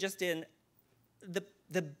 even just in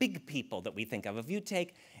the big people that we think of, if you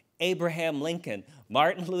take Abraham Lincoln,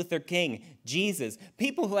 Martin Luther King, Jesus,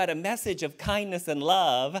 people who had a message of kindness and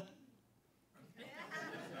love,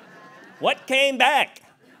 what came back?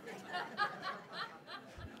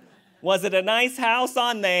 Was it a nice house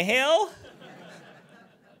on the hill?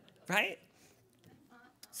 Right?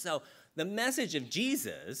 So the message of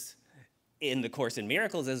Jesus in the Course in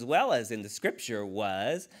Miracles as well as in the scripture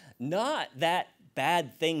was not that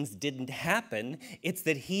bad things didn't happen, it's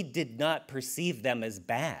that he did not perceive them as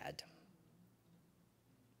bad.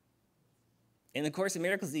 In the Course in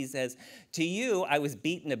Miracles, he says, to you I was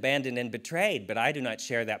beaten, abandoned, and betrayed, but I do not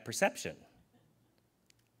share that perception.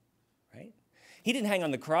 Right? He didn't hang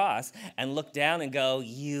on the cross and look down and go,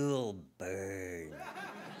 you'll burn.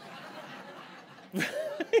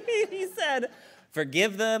 He said,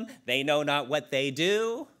 forgive them, they know not what they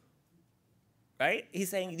do. Right? He's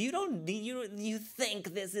saying, you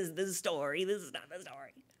think this is the story. This is not the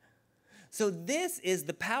story. So this is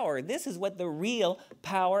the power. This is what the real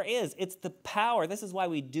power is. It's the power. This is why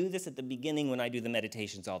we do this at the beginning when I do the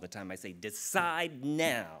meditations all the time. I say, decide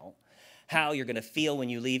now how you're going to feel when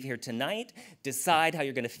you leave here tonight. Decide how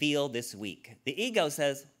you're going to feel this week. The ego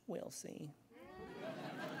says, we'll see.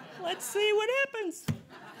 Let's see what happens.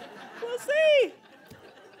 We'll see.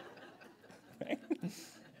 Right?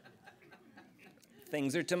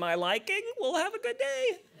 Things are to my liking, we'll have a good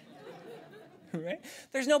day. Right?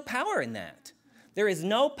 There's no power in that. There is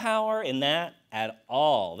no power in that at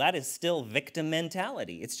all. That is still victim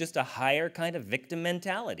mentality. It's just a higher kind of victim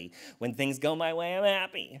mentality. When things go my way, I'm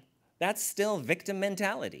happy. That's still victim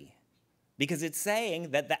mentality. Because it's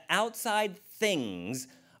saying that the outside things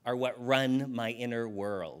are what run my inner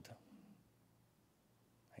world.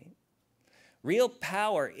 Right? Real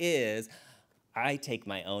power is, I take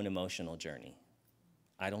my own emotional journey.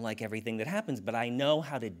 I don't like everything that happens, but I know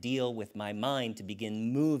how to deal with my mind to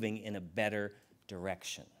begin moving in a better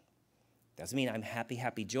direction. Doesn't mean I'm happy,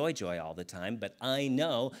 happy, joy, joy all the time, but I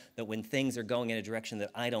know that when things are going in a direction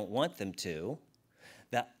that I don't want them to,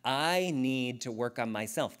 that I need to work on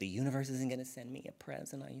myself. The universe isn't going to send me a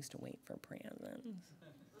present. I used to wait for presents.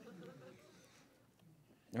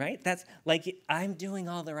 Right? That's like, I'm doing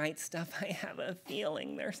all the right stuff. I have a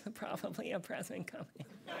feeling there's probably a present coming.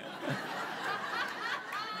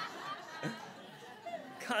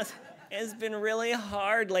 Because it's been really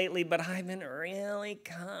hard lately, but I've been really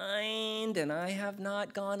kind, and I have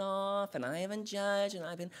not gone off, and I haven't judged, and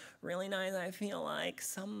I've been really nice. I feel like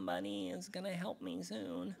somebody is going to help me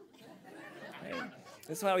soon. Right?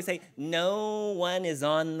 That's why we say, no one is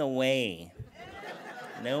on the way.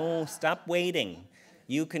 No, stop waiting.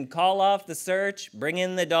 You can call off the search, bring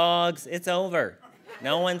in the dogs, it's over.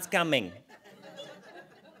 No one's coming.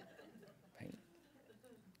 Right?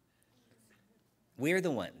 We're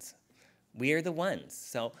the ones. We're the ones.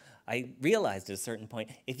 So I realized at a certain point,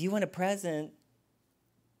 if you want a present,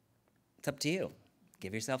 it's up to you.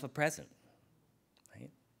 Give yourself a present, right?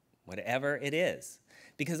 Whatever it is.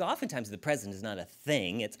 Because oftentimes the present is not a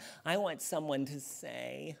thing. It's, I want someone to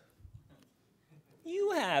say,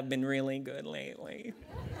 you have been really good lately.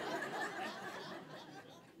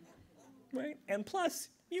 Right? And plus,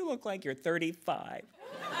 you look like you're 35.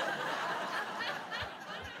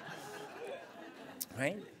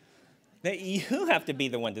 Right? That you have to be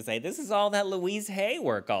the one to say, this is all that Louise Hay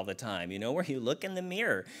work all the time, you know, where you look in the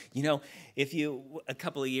mirror. You know, if you, a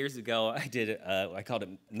couple of years ago, I called it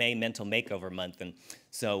May Mental Makeover Month. And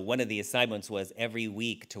so one of the assignments was every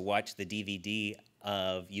week to watch the DVD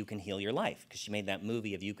of You Can Heal Your Life, because she made that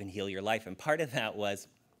movie of You Can Heal Your Life. And part of that was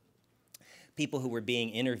people who were being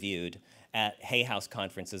interviewed at Hay House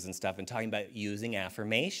conferences and stuff and talking about using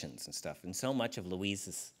affirmations and stuff. And so much of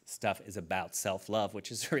Louise's stuff is about self-love,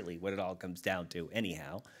 which is really what it all comes down to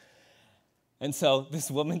anyhow. And so this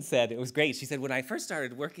woman said, it was great. She said, when I first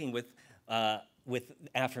started working with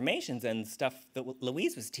affirmations and stuff that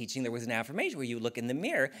Louise was teaching, there was an affirmation where you look in the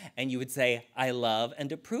mirror and you would say, I love and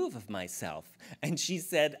approve of myself. And she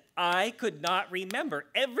said, I could not remember.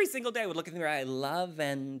 Every single day I would look in the mirror, I love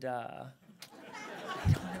and... I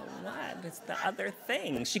don't know what. It's the other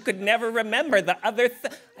thing. She could never remember the other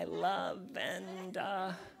thing. I love and,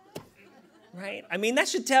 right? I mean, that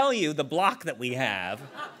should tell you the block that we have.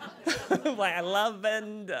 Like, I love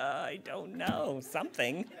and, I don't know,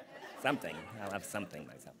 something. Something. I'll have something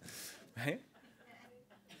myself, right?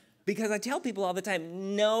 Because I tell people all the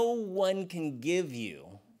time, no one can give you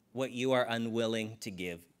what you are unwilling to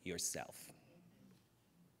give yourself.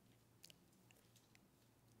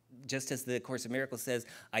 Just as the Course in Miracles says,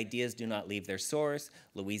 ideas do not leave their source,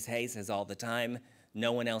 Louise Hay says all the time,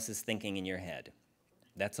 no one else is thinking in your head.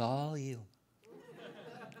 That's all you.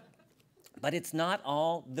 But it's not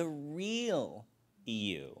all the real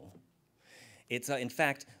you. It's, in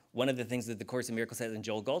fact, one of the things that the Course in Miracles says, and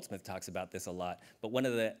Joel Goldsmith talks about this a lot, but one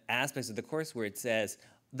of the aspects of the Course where it says,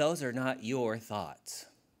 those are not your thoughts.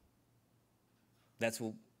 That's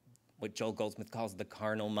what Joel Goldsmith calls the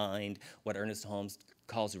carnal mind, what Ernest Holmes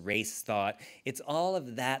calls race thought. It's all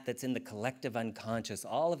of that that's in the collective unconscious,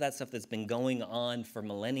 all of that stuff that's been going on for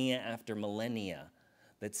millennia after millennia,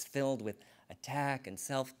 that's filled with attack and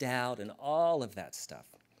self-doubt and all of that stuff.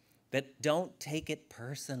 That don't take it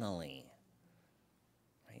personally.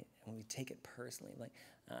 Right? When we take it personally, like,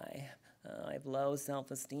 I have low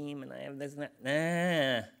self-esteem and I have this and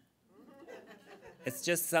that. Nah. It's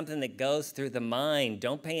just something that goes through the mind.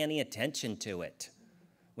 Don't pay any attention to it.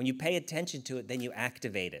 When you pay attention to it, then you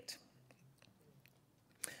activate it.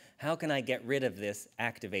 How can I get rid of this?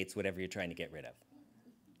 Activates whatever you're trying to get rid of.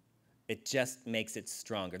 It just makes it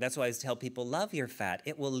stronger. That's why I always tell people, love your fat.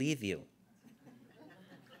 It will leave you.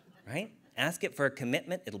 Right? Ask it for a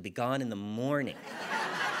commitment. It'll be gone in the morning.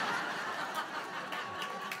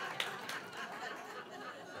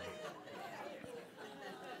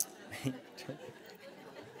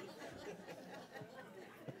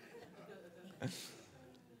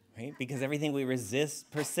 Right? Because everything we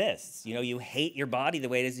resist persists. You know, you hate your body the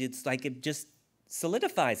way it is. It's like it just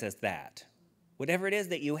solidifies as that. Whatever it is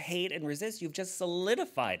that you hate and resist, you've just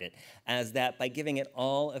solidified it as that by giving it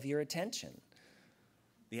all of your attention.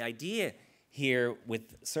 The idea here,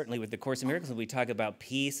 certainly with the Course in Miracles, when we talk about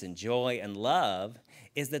peace and joy and love,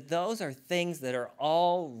 is that those are things that are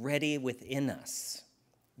already within us.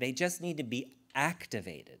 They just need to be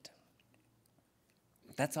activated.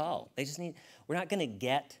 That's all. We're not going to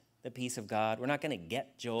get the peace of God. We're not going to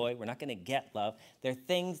get joy. We're not going to get love. They're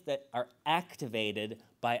things that are activated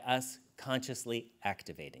by us consciously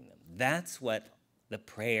activating them. That's what the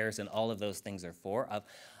prayers and all of those things are for.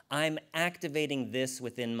 I'm activating this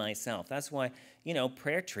within myself. That's why,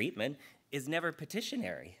 prayer treatment is never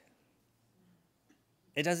petitionary.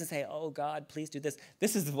 It doesn't say, oh, God, please do this.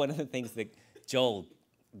 This is one of the things that Joel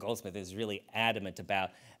Goldsmith is really adamant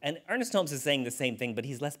about. And Ernest Holmes is saying the same thing, but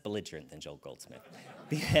he's less belligerent than Joel Goldsmith.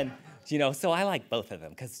 And, so I like both of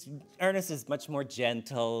them, because Ernest is much more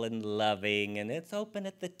gentle and loving, and it's open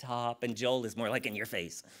at the top, and Joel is more like in your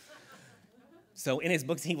face. So in his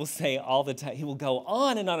books, he will say all the time, he will go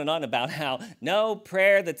on and on and on about how no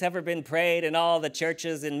prayer that's ever been prayed in all the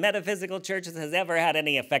churches, in metaphysical churches, has ever had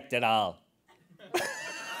any effect at all.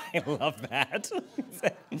 I love that.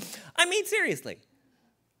 I mean, seriously.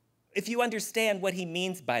 If you understand what he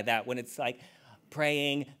means by that, when it's like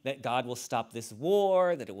praying that God will stop this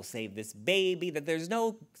war, that it will save this baby, that there's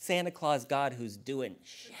no Santa Claus God who's doing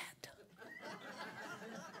shit.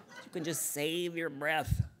 You can just save your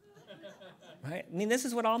breath. Right? I mean, this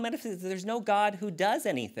is what all metaphysics, there's no God who does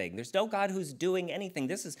anything. There's no God who's doing anything.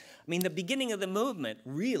 The beginning of the movement,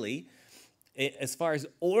 really, as far as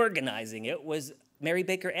organizing it, was Mary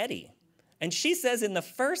Baker Eddy. And she says in the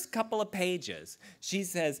first couple of pages, she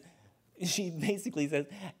basically says,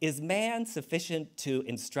 is man sufficient to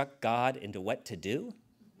instruct God into what to do?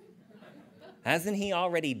 Hasn't he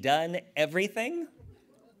already done everything?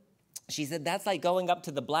 She said, that's like going up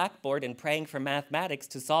to the blackboard and praying for mathematics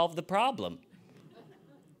to solve the problem.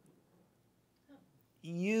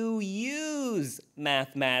 You use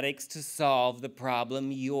mathematics to solve the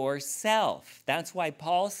problem yourself. That's why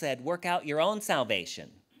Paul said, work out your own salvation.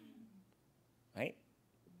 Right?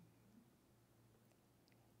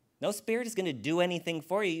 No spirit is going to do anything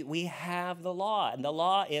for you. We have the law. And the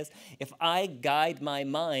law is, if I guide my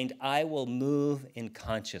mind, I will move in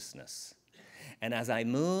consciousness. And as I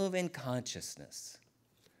move in consciousness,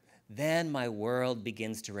 then my world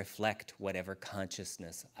begins to reflect whatever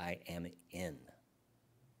consciousness I am in.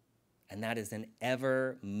 And that is an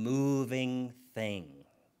ever-moving thing,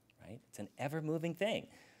 right? It's an ever-moving thing.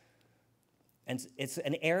 And it's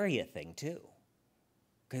an area thing, too,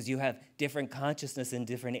 because you have different consciousness in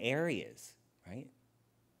different areas, right?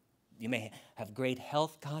 You may have great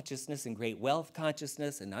health consciousness and great wealth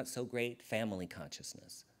consciousness and not so great family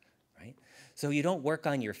consciousness, right? So you don't work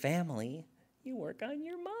on your family, you work on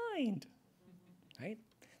your mind, right?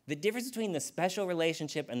 The difference between the special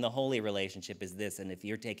relationship and the holy relationship is this, and if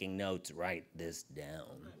you're taking notes, write this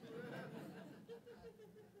down.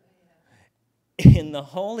 In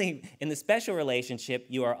the special relationship,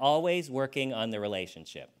 you are always working on the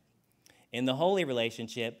relationship. In the holy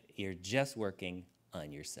relationship, you're just working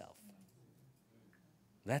on yourself.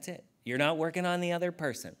 That's it. You're not working on the other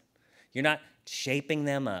person. You're not shaping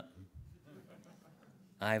them up.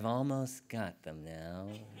 I've almost got them now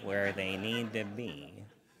where they need to be.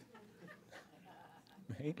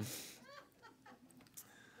 Right?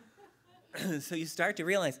 So you start to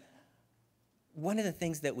realize one of the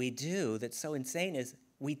things that we do that's so insane is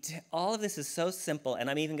all of this is so simple, and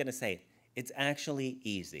I'm even going to say it's actually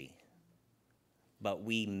easy, but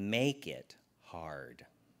we make it hard.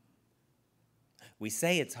 We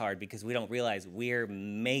say it's hard because we don't realize we're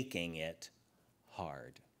making it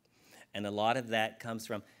hard. And a lot of that comes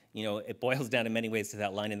from, it boils down in many ways to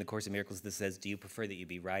that line in the Course in Miracles that says, do you prefer that you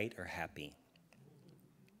be right or happy?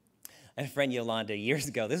 I had a friend, Yolanda, years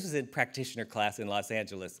ago. This was in practitioner class in Los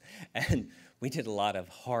Angeles, and we did a lot of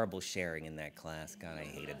horrible sharing in that class. God, I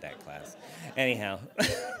hated that class. Anyhow,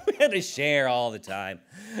 we had to share all the time.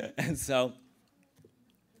 And so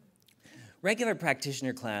regular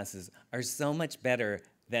practitioner classes are so much better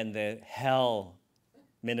than the hell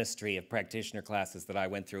ministry of practitioner classes that I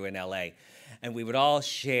went through in LA. And we would all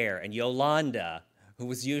share. And Yolanda, who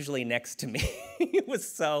was usually next to me, was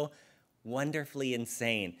so wonderfully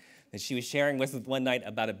insane that she was sharing with us one night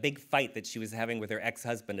about a big fight that she was having with her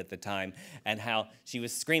ex-husband at the time, and how she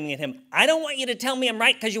was screaming at him, "I don't want you to tell me I'm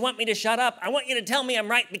right because you want me to shut up. I want you to tell me I'm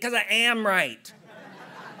right because I am right."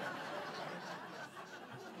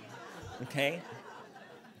 Okay?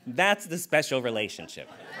 That's the special relationship.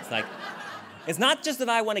 It's like, it's not just that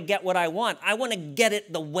I want to get what I want to get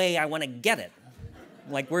it the way I want to get it.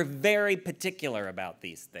 Like, we're very particular about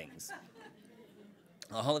these things.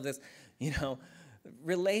 All of this,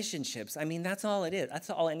 relationships, I mean, that's all it is.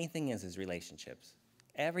 That's all anything is relationships.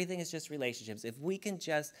 Everything is just relationships. If we can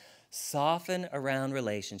just soften around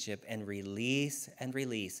relationship and release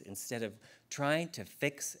instead of trying to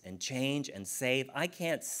fix and change and save. I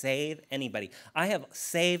can't save anybody. I have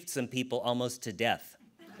saved some people almost to death.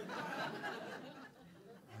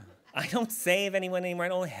 I don't save anyone anymore. I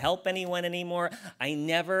don't help anyone anymore. I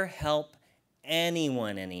never help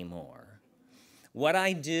anyone anymore. What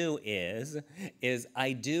I do is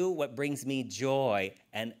I do what brings me joy,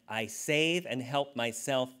 and I save and help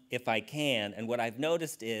myself if I can. And what I've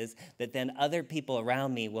noticed is that then other people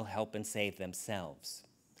around me will help and save themselves.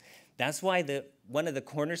 That's why one of the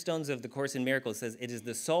cornerstones of the Course in Miracles says it is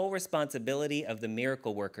the sole responsibility of the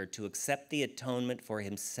miracle worker to accept the atonement for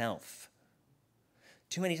himself.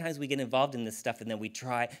 Too many times we get involved in this stuff and then we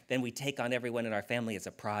take on everyone in our family as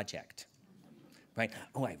a project. Right?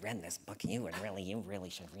 Oh, I read this book. You really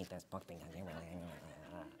should read this book because you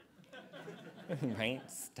really. Right?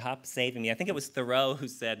 Stop saving me. I think it was Thoreau who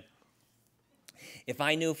said, "If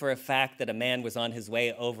I knew for a fact that a man was on his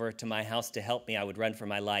way over to my house to help me, I would run for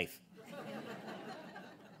my life."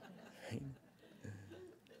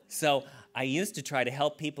 So I used to try to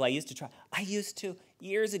help people.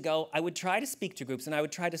 Years ago, I would try to speak to groups and I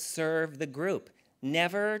would try to serve the group.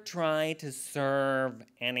 Never try to serve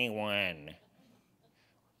anyone.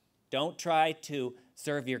 Don't try to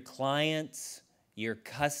serve your clients, your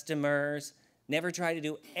customers. Never try to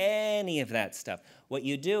do any of that stuff. What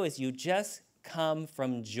you do is you just come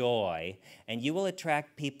from joy, and you will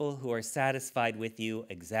attract people who are satisfied with you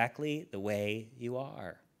exactly the way you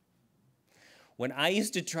are. When I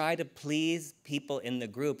used to try to please people in the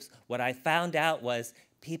groups, what I found out was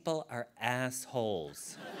people are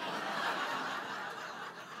assholes.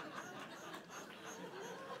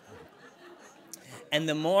 And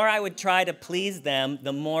the more I would try to please them,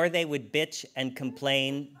 the more they would bitch and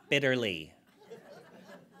complain bitterly.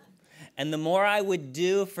 And the more I would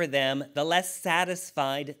do for them, the less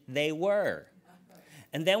satisfied they were.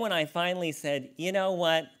 And then when I finally said, "You know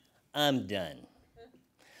what? I'm done.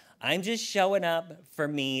 I'm just showing up for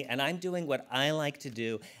me, and I'm doing what I like to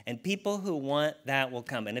do, and people who want that will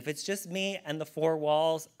come. And if it's just me and the four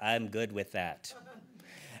walls, I'm good with that."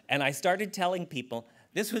 And I started telling people,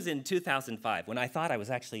 this was in 2005, when I thought I was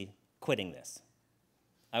actually quitting this.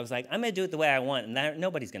 I was like, I'm going to do it the way I want, and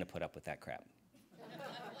nobody's going to put up with that crap.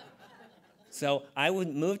 So I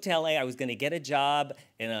would move to LA. I was going to get a job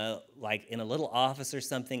in a little office or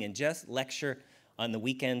something and just lecture on the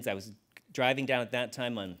weekends. I was driving down at that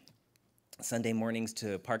time on Sunday mornings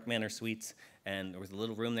to Park Manor Suites, and there was a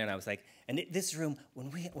little room there, and I was like, this room,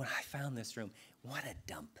 when I found this room, what a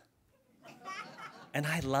dump. And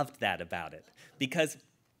I loved that about it, because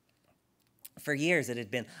for years it had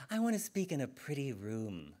been, I want to speak in a pretty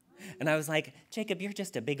room. And I was like, Jacob, you're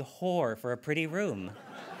just a big whore for a pretty room.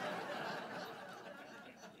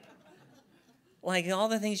 Like, all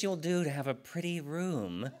the things you'll do to have a pretty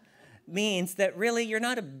room means that really you're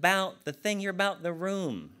not about the thing, you're about the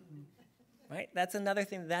room. Right? That's another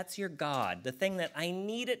thing. That's your God. The thing that I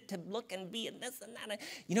need it to look and be and this and that.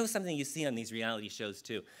 You know something you see on these reality shows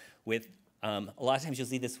too, with a lot of times you'll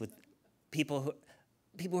see this with people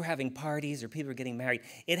who are having parties or people who are getting married.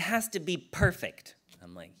 It has to be perfect.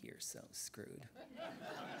 I'm like, you're so screwed.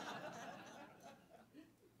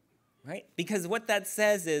 Right? Because what that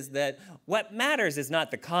says is that what matters is not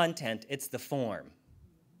the content, it's the form.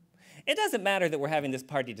 It doesn't matter that we're having this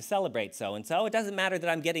party to celebrate so-and-so. It doesn't matter that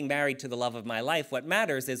I'm getting married to the love of my life. What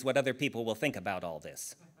matters is what other people will think about all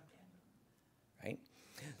this. Right?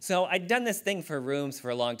 So I'd done this thing for rooms for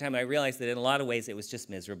a long time, and I realized that in a lot of ways it was just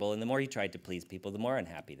miserable, and the more you tried to please people, the more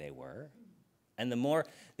unhappy they were. And the more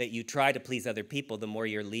that you try to please other people, the more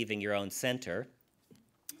you're leaving your own center.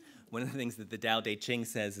 One of the things that the Tao Te Ching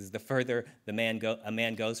says is the further a man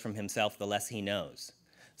goes from himself, the less he knows.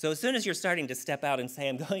 So as soon as you're starting to step out and say,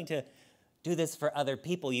 I'm going to do this for other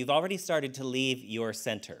people, you've already started to leave your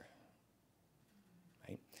center.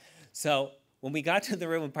 Right? So when we got to the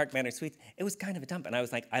room in Park Manor Suites, it was kind of a dump. And I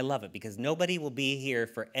was like, I love it because nobody will be here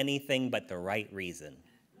for anything but the right reason.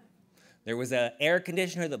 There was an air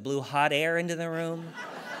conditioner that blew hot air into the room.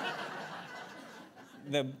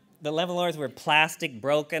 The levelers were plastic,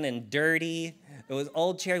 broken, and dirty. There was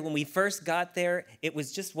old chairs. When we first got there, it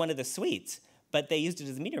was just one of the suites, but they used it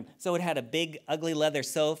as a meeting room. So it had a big, ugly leather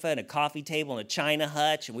sofa and a coffee table and a china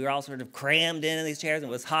hutch, and we were all sort of crammed in these chairs,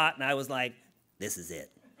 and it was hot, and I was like, this is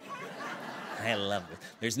it. I love it.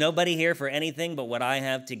 There's nobody here for anything but what I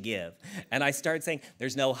have to give. And I started saying,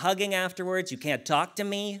 there's no hugging afterwards. You can't talk to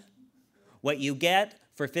me. What you get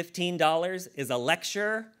for $15 is a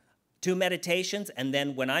lecture, 2 meditations, and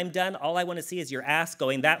then when I'm done, all I want to see is your ass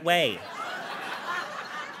going that way.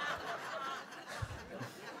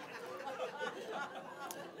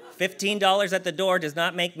 $15 at the door does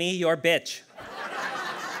not make me your bitch.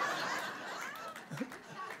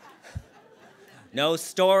 No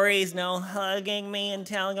stories, no hugging me and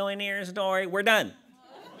going to your story. We're done.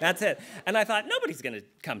 That's it. And I thought, nobody's going to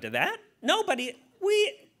come to that. Nobody.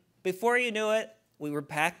 Before you knew it, we were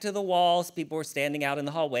packed to the walls. People were standing out in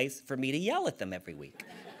the hallways for me to yell at them every week.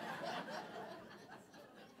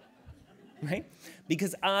 Right?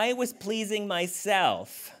 Because I was pleasing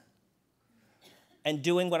myself and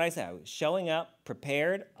doing what I said. I was showing up,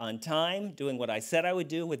 prepared, on time, doing what I said I would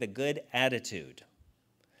do with a good attitude.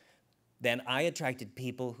 Then I attracted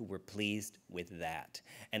people who were pleased with that.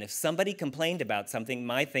 And if somebody complained about something,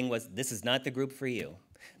 my thing was, this is not the group for you.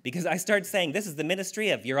 Because I started saying, this is the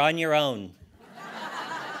ministry of you're on your own.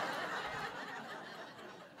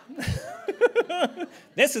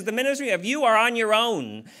 This is the ministry of you are on your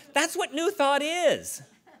own. That's what New Thought is.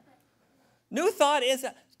 New Thought is,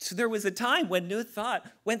 so there was a time when New Thought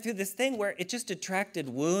went through this thing where it just attracted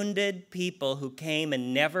wounded people who came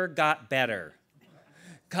and never got better.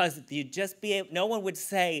 Because you'd just be, no one would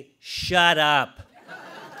say, shut up.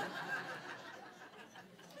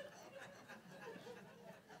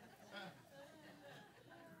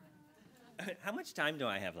 How much time do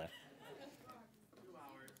I have left? 2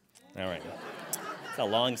 hours. All right. It's a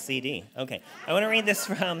long CD. Okay. I want to read this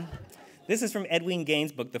is from Edwene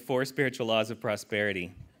Gaines' book, The 4 Spiritual Laws of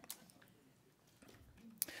Prosperity.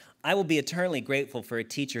 I will be eternally grateful for a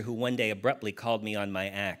teacher who one day abruptly called me on my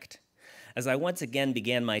act. As I once again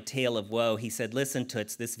began my tale of woe, he said, listen,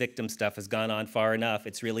 Toots, this victim stuff has gone on far enough.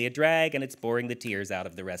 It's really a drag, and it's boring the tears out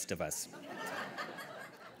of the rest of us.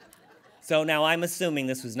 So now I'm assuming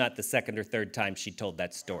this was not the 2nd or 3rd time she told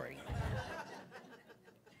that story.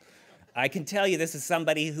 I can tell you this is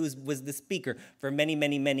somebody who was the speaker for many,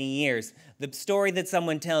 many, many years. The story that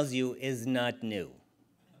someone tells you is not new.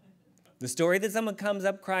 The story that someone comes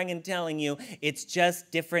up crying and telling you, it's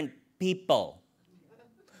just different people.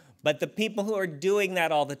 But the people who are doing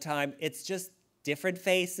that all the time, it's just different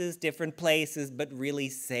faces, different places, but really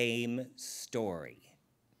same story,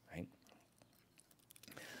 right?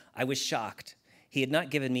 I was shocked. He had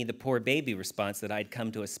not given me the poor baby response that I'd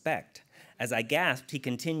come to expect. As I gasped, he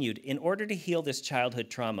continued, in order to heal this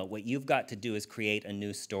childhood trauma, what you've got to do is create a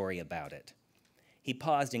new story about it. He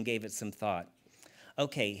paused and gave it some thought.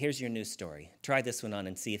 Okay, here's your new story. Try this one on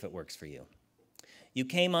and see if it works for you. You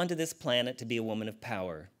came onto this planet to be a woman of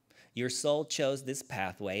power. Your soul chose this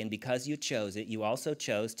pathway, and because you chose it, you also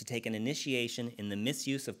chose to take an initiation in the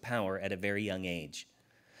misuse of power at a very young age.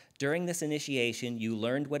 During this initiation, you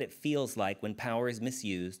learned what it feels like when power is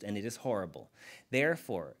misused, and it is horrible.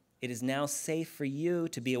 Therefore, it is now safe for you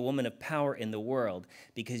to be a woman of power in the world,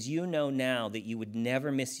 because you know now that you would never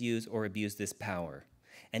misuse or abuse this power.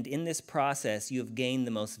 And in this process, you have gained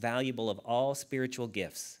the most valuable of all spiritual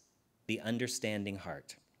gifts, the understanding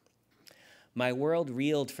heart. My world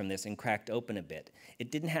reeled from this and cracked open a bit.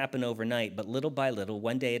 It didn't happen overnight, but little by little,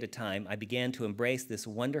 one day at a time, I began to embrace this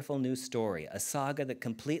wonderful new story, a saga that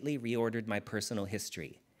completely reordered my personal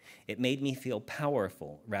history. It made me feel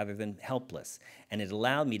powerful rather than helpless, and it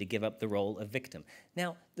allowed me to give up the role of victim.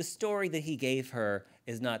 Now, the story that he gave her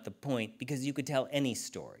is not the point, because you could tell any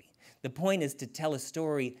story. The point is to tell a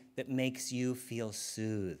story that makes you feel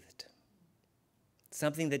soothed.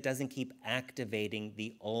 Something that doesn't keep activating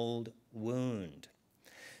the old wound.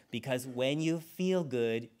 Because when you feel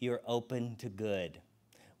good, you're open to good.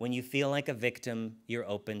 When you feel like a victim, you're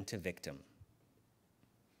open to victim.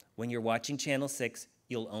 When you're watching Channel 6,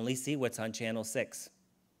 you'll only see what's on Channel 6.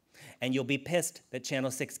 And you'll be pissed that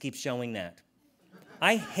Channel 6 keeps showing that.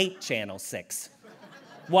 I hate Channel 6.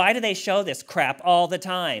 Why do they show this crap all the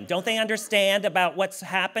time? Don't they understand about what's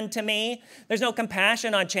happened to me? There's no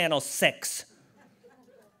compassion on Channel 6.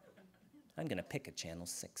 I'm going to pick a Channel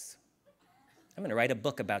 6. I'm going to write a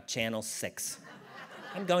book about Channel 6.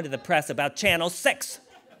 I'm going to the press about Channel 6.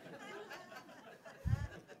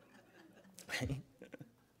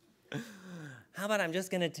 How about I'm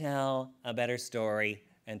just going to tell a better story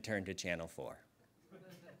and turn to Channel 4?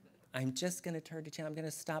 I'm just going to turn to channel. I'm going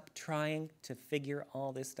to stop trying to figure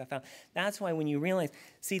all this stuff out. That's why when you realize,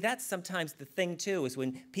 see, that's sometimes the thing too, is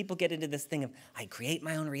when people get into this thing of, I create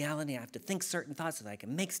my own reality, I have to think certain thoughts so that I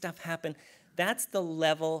can make stuff happen. That's the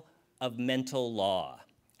level of mental law.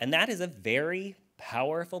 And that is a very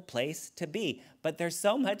powerful place to be. But there's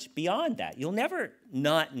so much beyond that. You'll never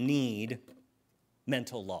not need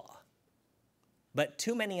mental law. But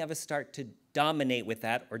too many of us start to dominate with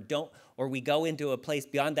that, or we go into a place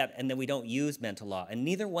beyond that and then we don't use mental law, and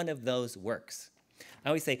neither one of those works. I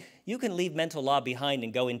always say, you can leave mental law behind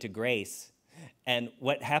and go into grace, and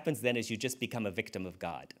what happens then is you just become a victim of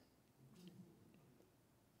God.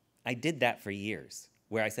 I did that for years,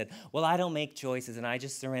 where I said, well, I don't make choices, and I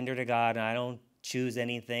just surrender to God, and I don't choose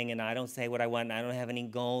anything, and I don't say what I want, and I don't have any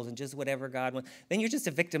goals, and just whatever God wants. Then you're just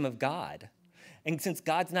a victim of God. And since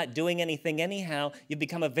God's not doing anything anyhow, you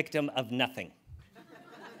become a victim of nothing.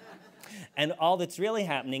 And all that's really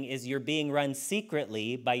happening is you're being run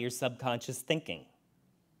secretly by your subconscious thinking.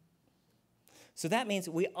 So that means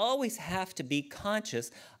we always have to be conscious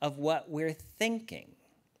of what we're thinking,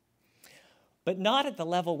 but not at the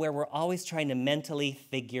level where we're always trying to mentally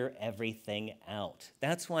figure everything out.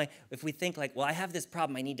 That's why if we think like, well, I have this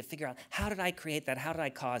problem, I need to figure out, how did I create that? How did I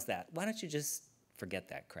cause that? Why don't you just forget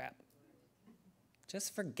that crap?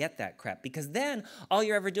 Just forget that crap, because then all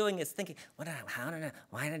you're ever doing is thinking, why did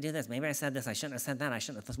I do this? Maybe I said this, I shouldn't have said that, I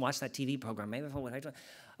shouldn't have watched that TV program, maybe what I do.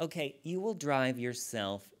 Okay, you will drive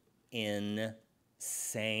yourself insane.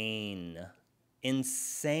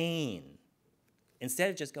 Insane. Instead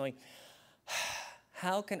of just going,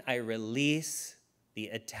 how can I release the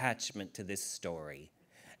attachment to this story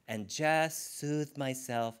and just soothe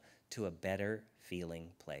myself to a better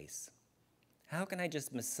feeling place? How can I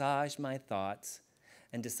just massage my thoughts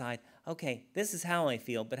and decide, okay, this is how I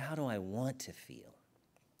feel, but how do I want to feel?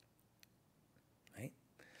 Right?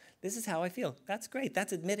 This is how I feel. That's great.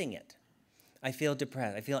 That's admitting it. I feel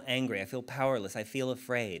depressed. I feel angry. I feel powerless. I feel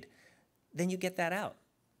afraid. Then you get that out.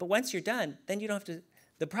 But once you're done, then you don't have to.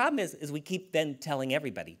 The problem is we keep then telling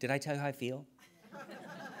everybody, did I tell you how I feel?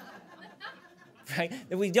 Right?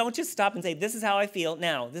 That we don't just stop and say, this is how I feel.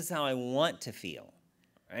 Now, this is how I want to feel.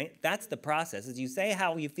 Right? That's the process, is you say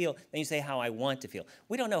how you feel, then you say how I want to feel.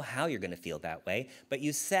 We don't know how you're going to feel that way, but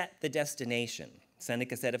you set the destination.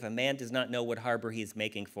 Seneca said, if a man does not know what harbor he is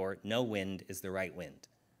making for, no wind is the right wind.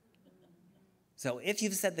 So if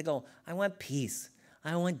you've set the goal, I want peace,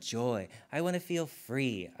 I want joy, I want to feel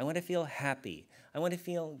free, I want to feel happy, I want to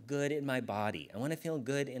feel good in my body, I want to feel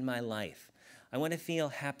good in my life, I want to feel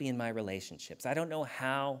happy in my relationships. I don't know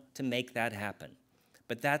how to make that happen,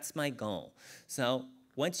 but that's my goal. So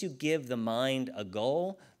once you give the mind a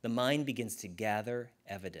goal, the mind begins to gather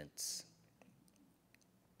evidence.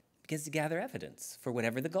 It begins to gather evidence for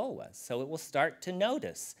whatever the goal was. So it will start to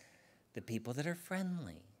notice the people that are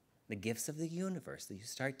friendly, the gifts of the universe, that you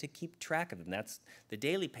start to keep track of them. That's the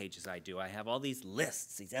daily pages I do. I have all these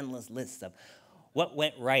lists, these endless lists of what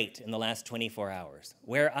went right in the last 24 hours,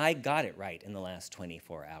 where I got it right in the last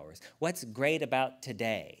 24 hours, what's great about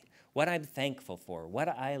today, what I'm thankful for, what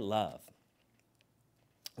I love.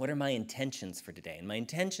 What are my intentions for today? And my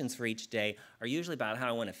intentions for each day are usually about how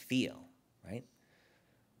I want to feel, right?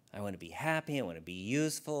 I want to be happy. I want to be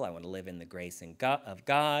useful. I want to live in the grace of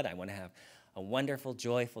God. I want to have a wonderful,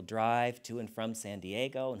 joyful drive to and from San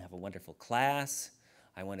Diego and have a wonderful class.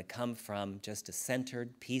 I want to come from just a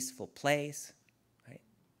centered, peaceful place, right?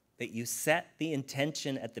 That you set the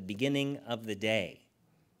intention at the beginning of the day,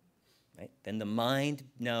 right? Then the mind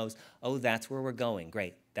knows, oh, that's where we're going.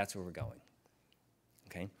 Great, that's where we're going.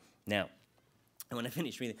 Okay, now, I want to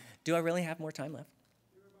finish reading. Do I really have more time left?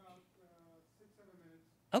 You have about 6-7 minutes.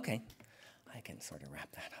 Okay, I can sort of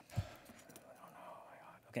wrap that up. I don't know.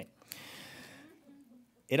 Okay.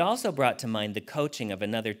 It also brought to mind the coaching of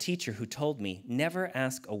another teacher who told me, never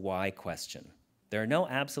ask a why question. There are no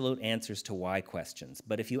absolute answers to why questions,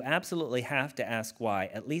 but if you absolutely have to ask why,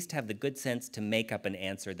 at least have the good sense to make up an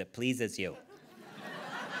answer that pleases you.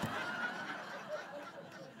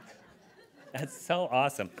 That's so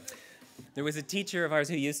awesome. There was a teacher of ours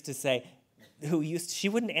who used to say, she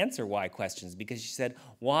wouldn't answer why questions because she said,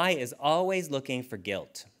 why is always looking for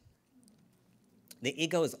guilt. The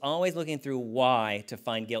ego is always looking through why to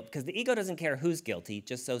find guilt because the ego doesn't care who's guilty,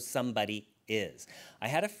 just so somebody is. I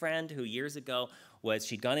had a friend who years ago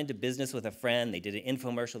she'd gone into business with a friend, they did an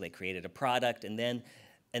infomercial, they created a product, and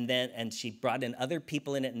she brought in other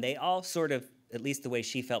people in it, and they all sort of at least the way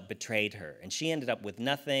she felt, betrayed her. And she ended up with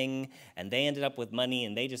nothing, and they ended up with money,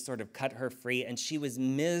 and they just sort of cut her free, and she was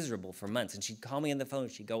miserable for months. And she'd call me on the phone,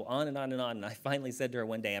 she'd go on and on and on, and I finally said to her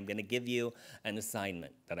one day, I'm gonna give you an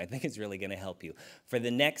assignment that I think is really gonna help you. For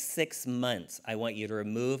the next 6 months, I want you to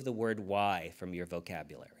remove the word why from your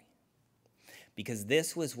vocabulary. Because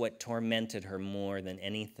this was what tormented her more than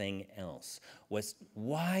anything else, was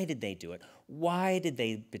why did they do it? Why did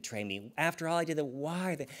they betray me? After all I did that,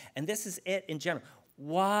 why? And this is it in general.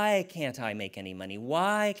 Why can't I make any money?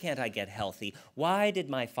 Why can't I get healthy? Why did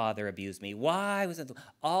my father abuse me? Why was it?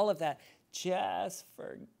 All of that, just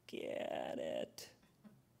forget it.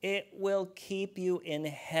 It will keep you in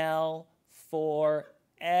hell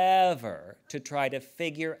forever to try to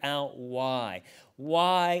figure out why.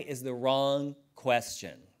 Why is the wrong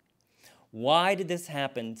question. Why did this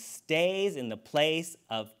happen stays in the place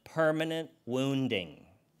of permanent wounding.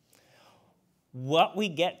 What we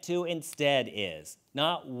get to instead is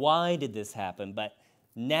not why did this happen, but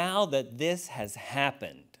now that this has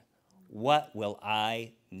happened, what will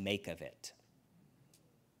I make of it?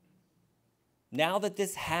 Now that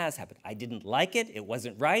this has happened, I didn't like it, it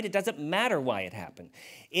wasn't right, it doesn't matter why it happened.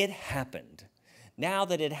 It happened. Now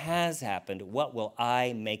that it has happened, what will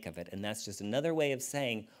I make of it? And that's just another way of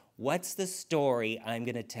saying, what's the story I'm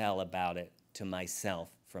going to tell about it to myself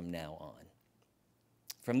from now on?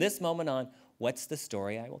 From this moment on, what's the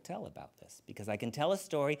story I will tell about this? Because I can tell a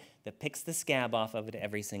story that picks the scab off of it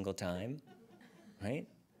every single time, right?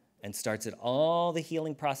 And starts it all the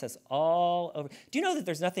healing process all over. Do you know that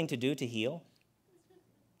there's nothing to do to heal?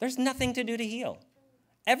 There's nothing to do to heal.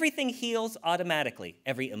 Everything heals automatically.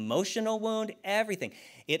 Every emotional wound, everything.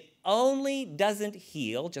 It only doesn't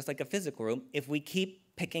heal, just like a physical wound, if we keep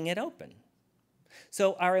picking it open.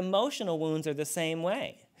 So our emotional wounds are the same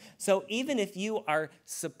way. So even if you are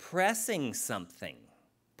suppressing something,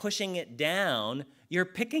 pushing it down, you're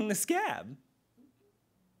picking the scab.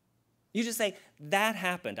 You just say, that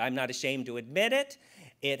happened. I'm not ashamed to admit it.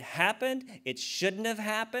 It happened. It shouldn't have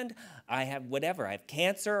happened. I have whatever. I have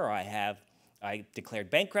cancer, or I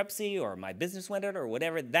declared bankruptcy, or my business went under, or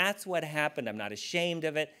whatever. That's what happened. I'm not ashamed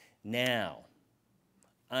of it. Now,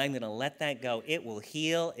 I'm going to let that go. It will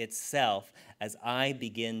heal itself as I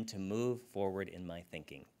begin to move forward in my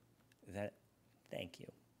thinking. Thank you.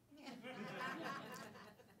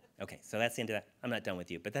 Okay, so that's the end of that. I'm not done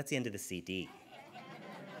with you, but that's the end of the CD.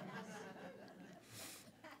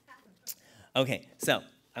 Okay, so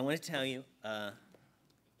I want to tell you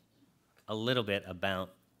a little bit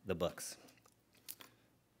about the books.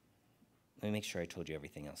 Let me make sure I told you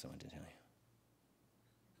everything else I wanted to tell you.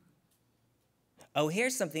 Oh,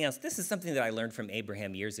 here's something else. This is something that I learned from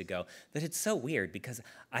Abraham years ago, that it's so weird because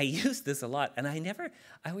I use this a lot, and I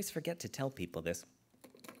always forget to tell people this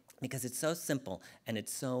because it's so simple and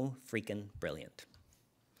it's so freaking brilliant.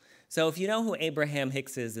 So if you know who Abraham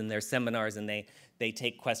Hicks is in their seminars, and they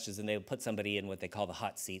take questions and they'll put somebody in what they call the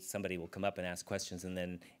hot seat. Somebody will come up and ask questions, and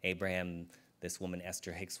then Abraham, this woman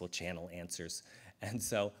Esther Hicks, will channel answers. And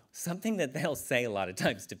so something that they'll say a lot of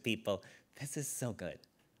times to people, this is so good.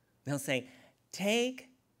 They'll say, take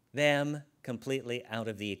them completely out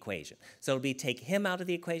of the equation. So it'll be take him out of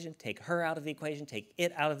the equation, take her out of the equation, take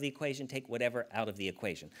it out of the equation, take whatever out of the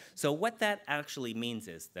equation. So what that actually means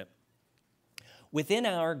is that within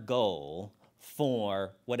our goal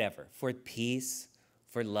for whatever, for peace,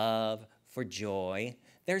 for love, for joy,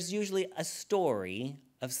 there's usually a story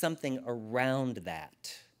of something around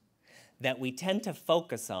that we tend to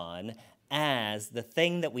focus on as the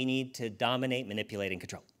thing that we need to dominate, manipulate, and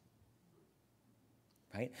control.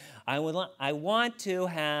 Right? I want to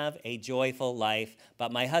have a joyful life,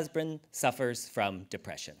 but my husband suffers from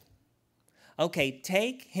depression. Okay,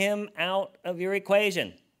 take him out of your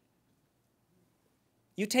equation.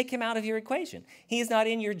 You take him out of your equation. He's not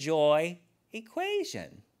in your joy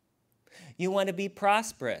equation. You want to be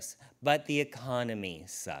prosperous, but the economy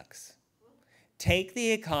sucks. Take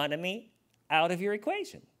the economy out of your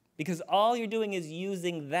equation, because all you're doing is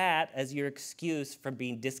using that as your excuse for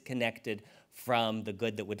being disconnected from the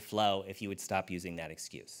good that would flow if you would stop using that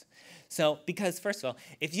excuse. So, because first of all,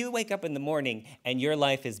 if you wake up in the morning and your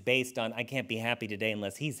life is based on, I can't be happy today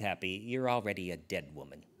unless he's happy, you're already a dead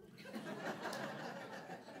woman.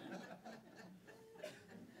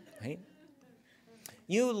 Right?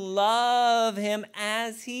 You love him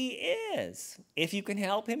as he is. If you can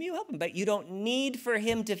help him, you help him. But you don't need for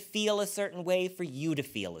him to feel a certain way for you to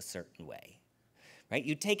feel a certain way. Right?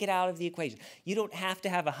 You take it out of the equation. You don't have to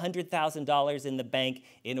have $100,000 in the bank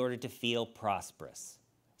in order to feel prosperous.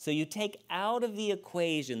 So you take out of the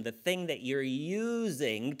equation the thing that you're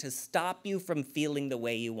using to stop you from feeling the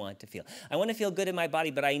way you want to feel. I want to feel good in my body,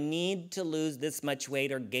 but I need to lose this much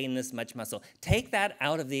weight or gain this much muscle. Take that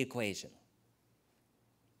out of the equation.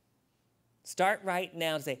 Start right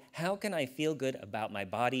now to say, how can I feel good about my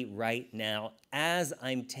body right now as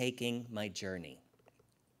I'm taking my journey?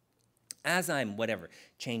 As I'm, whatever,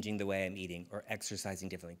 changing the way I'm eating or exercising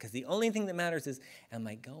differently. Because the only thing that matters is, am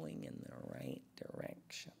I going in the right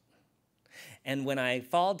direction? And when I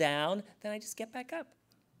fall down, then I just get back up,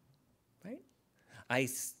 right? I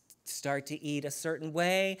start to eat a certain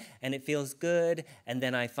way, and it feels good, and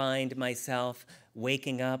then I find myself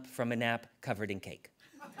waking up from a nap covered in cake.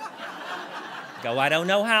 Go, I don't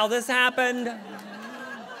know how this happened.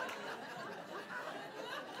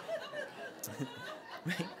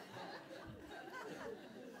 Right?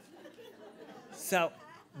 So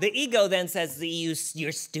the ego then says,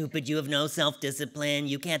 you're stupid, you have no self-discipline,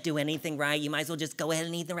 you can't do anything right, you might as well just go ahead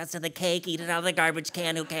and eat the rest of the cake, eat it out of the garbage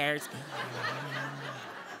can, who cares?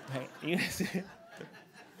 Right?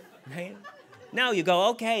 Right? Now you go,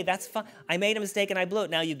 okay, that's fine, I made a mistake and I blew it.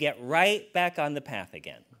 Now you get right back on the path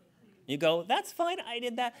again. You go, that's fine, I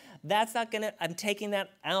did that. That's not gonna, I'm taking that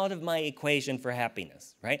out of my equation for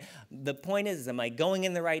happiness, right? The point is, am I going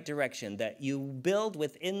in the right direction? That you build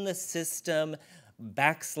within the system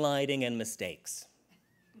backsliding and mistakes.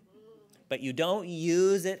 But you don't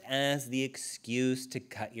use it as the excuse to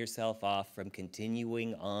cut yourself off from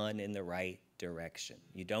continuing on in the right direction.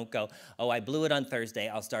 You don't go, oh, I blew it on Thursday,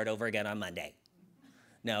 I'll start over again on Monday.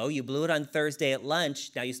 No, you blew it on Thursday at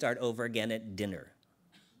lunch, now you start over again at dinner.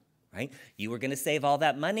 Right? You were going to save all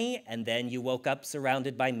that money, and then you woke up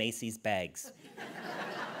surrounded by Macy's bags.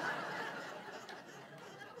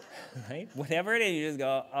 Right? Whatever it is, you just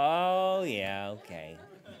go, oh, yeah, okay.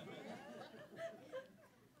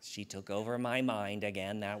 She took over my mind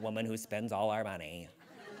again, that woman who spends all our money.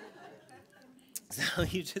 So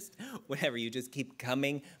you just, whatever, you just keep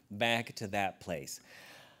coming back to that place.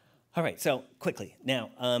 All right, so quickly.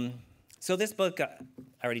 Now, so this book, I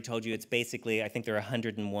already told you, it's basically, I think there are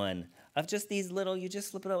 101 of just these little, you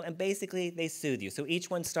just slip it over, and basically they soothe you. So each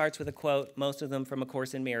one starts with a quote, most of them from A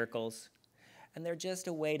Course in Miracles, and they're just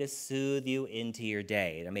a way to soothe you into your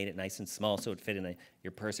day. I made it nice and small so it fit in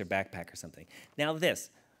your purse or backpack or something. Now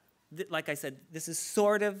this, like I said, this is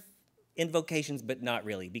sort of invocations, but not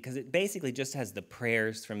really, because it basically just has the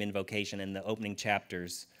prayers from invocation and the opening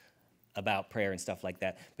chapters about prayer and stuff like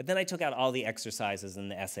that. But then I took out all the exercises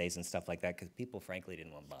and the essays and stuff like that because people, frankly,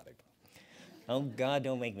 didn't want to bother. Oh, God,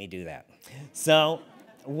 don't make me do that. So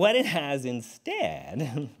what it has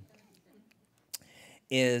instead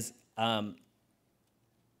is,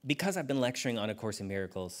 because I've been lecturing on A Course in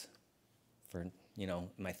Miracles for,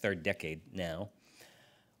 my third decade now,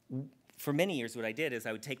 for many years what I did is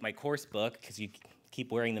I would take my course book, because you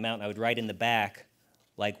keep wearing them out, and I would write in the back,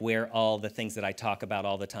 like where all the things that I talk about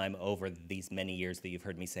all the time over these many years that you've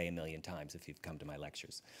heard me say a million times if you've come to my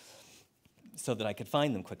lectures, so that I could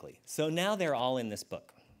find them quickly. So now they're all in this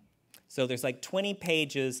book. So there's like 20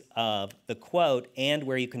 pages of the quote and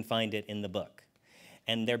where you can find it in the book.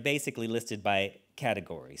 And they're basically listed by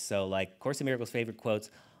categories. So like Course in Miracles favorite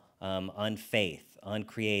quotes on faith, on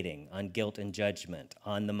creating, on guilt and judgment,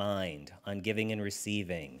 on the mind, on giving and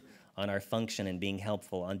receiving, on our function and being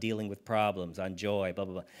helpful, on dealing with problems, on joy, blah,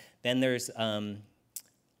 blah, blah. Then there's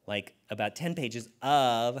like about 10 pages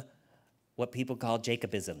of what people call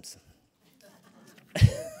Jacobisms.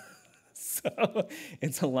 So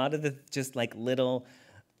it's a lot of the just like little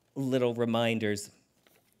reminders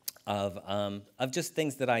of just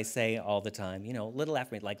things that I say all the time. Little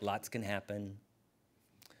affirmations, like lots can happen.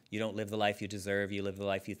 You don't live the life you deserve. You live the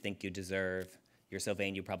life you think you deserve. You're so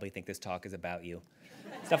vain you probably think this talk is about you.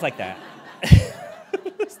 Stuff like that.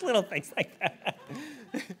 Just little things like that.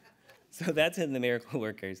 So that's in the Miracle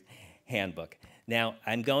Workers Handbook. Now,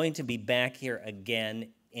 I'm going to be back here again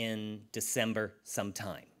in December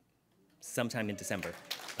sometime in December.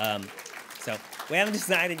 So we haven't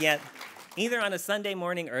decided yet, either on a Sunday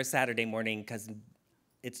morning or a Saturday morning, because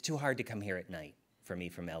it's too hard to come here at night for me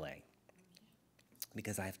from LA.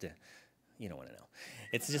 Because I have to, you don't want to know.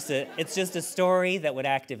 It's just a story that would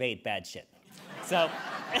activate bad shit.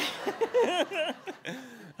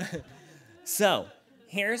 So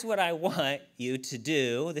here's what I want you to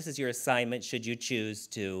do. This is your assignment should you choose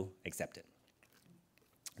to accept it.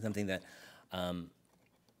 Something that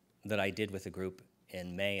that I did with a group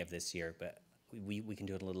in May of this year, but we can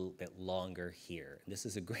do it a little bit longer here. This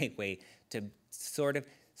is a great way to sort of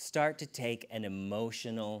start to take an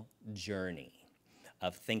emotional journey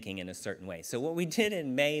of thinking in a certain way. So what we did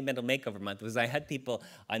in May Mental Makeover Month was I had people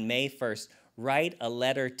on May 1st write a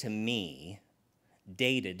letter to me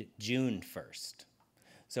dated June 1st.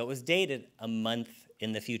 So it was dated a month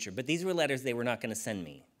in the future. But these were letters they were not going to send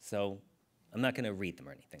me. So I'm not going to read them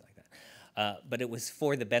or anything like that. But it was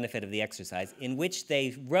for the benefit of the exercise, in which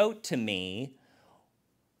they wrote to me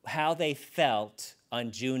how they felt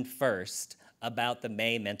on June 1st about the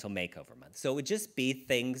May Mental Makeover Month. So it would just be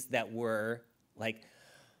things that were like,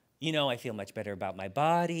 I feel much better about my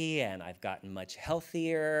body, and I've gotten much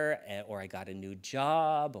healthier, or I got a new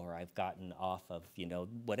job, or I've gotten off of,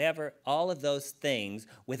 whatever, all of those things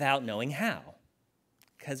without knowing how.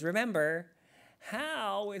 Because remember,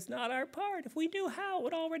 how is not our part. If we knew how, it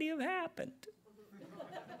would already have happened.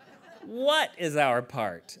 What is our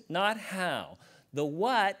part, not how. The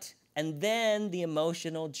what, and then the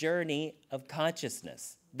emotional journey of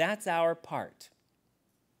consciousness. That's our part.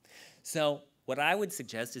 So what I would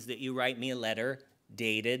suggest is that you write me a letter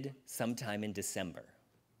dated sometime in December.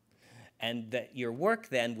 And that your work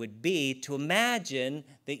then would be to imagine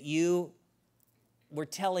that you were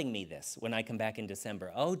telling me this when I come back in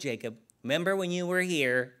December. Oh, Jacob, remember when you were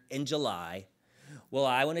here in July? Well,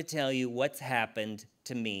 I want to tell you what's happened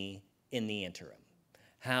to me in the interim.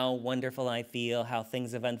 How wonderful I feel, how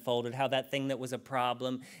things have unfolded, how that thing that was a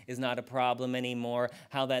problem is not a problem anymore,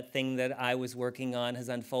 how that thing that I was working on has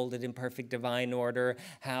unfolded in perfect divine order,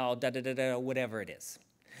 how da-da-da-da, whatever it is.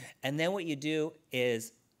 And then what you do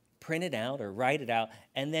is print it out or write it out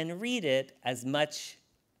and then read it as much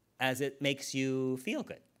as it makes you feel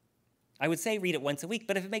good. I would say read it once a week,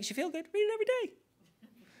 but if it makes you feel good, read it every day.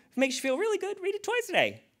 If it makes you feel really good, read it twice a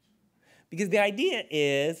day. Because the idea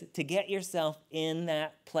is to get yourself in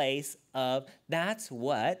that place of that's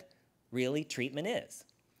what really treatment is.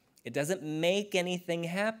 It doesn't make anything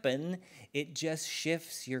happen. It just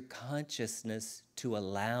shifts your consciousness to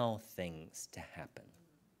allow things to happen.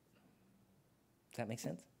 Does that make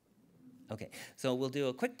sense? Okay, so we'll do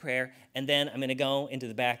a quick prayer, and then I'm going to go into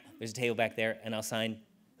the back. There's a table back there, and I'll sign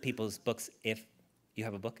people's books if you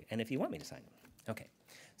have a book and if you want me to sign them. Okay,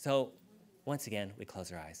 so once again, we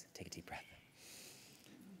close our eyes, take a deep breath.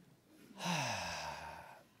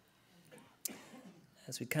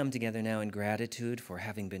 As we come together now in gratitude for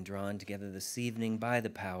having been drawn together this evening by the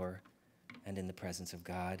power and in the presence of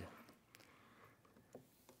God,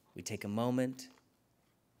 we take a moment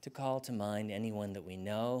to call to mind anyone that we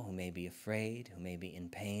know who may be afraid, who may be in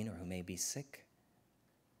pain, or who may be sick.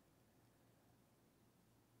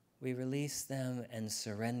 We release them and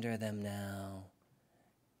surrender them now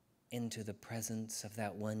into the presence of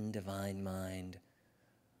that one divine mind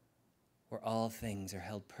where all things are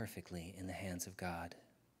held perfectly in the hands of God.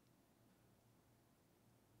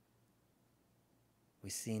 We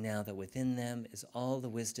see now that within them is all the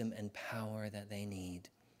wisdom and power that they need,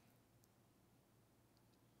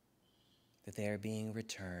 that they are being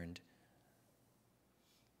returned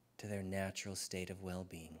to their natural state of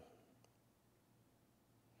well-being.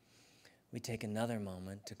 We take another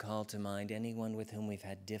moment to call to mind anyone with whom we've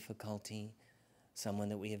had difficulty, someone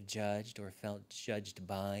that we have judged or felt judged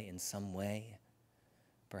by in some way,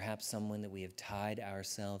 perhaps someone that we have tied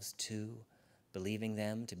ourselves to, believing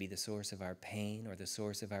them to be the source of our pain or the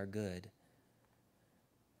source of our good.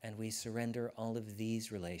 And we surrender all of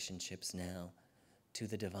these relationships now to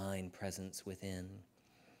the divine presence within.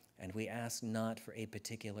 And we ask not for a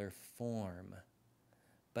particular form,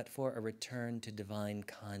 but for a return to divine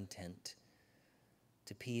content,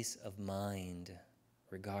 to peace of mind,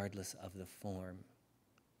 regardless of the form.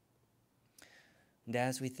 And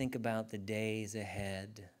as we think about the days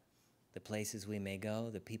ahead, the places we may go,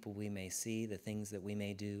 the people we may see, the things that we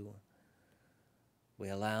may do, we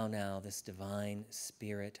allow now this divine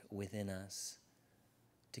spirit within us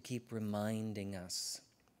to keep reminding us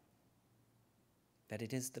that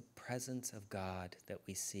it is the presence of God that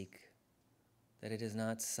we seek, that it is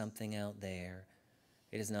not something out there.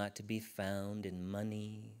 It is not to be found in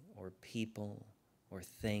money or people or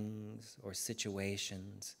things or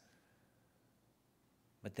situations,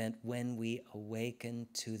 but that when we awaken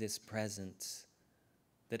to this presence,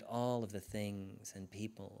 that all of the things and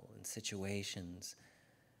people and situations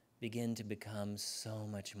begin to become so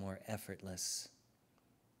much more effortless,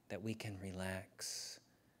 that we can relax,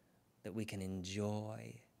 that we can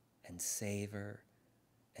enjoy and savor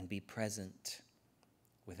and be present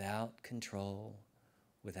without control,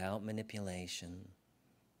 without manipulation,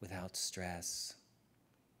 without stress.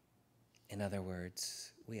 In other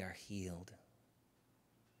words, we are healed.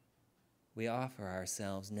 We offer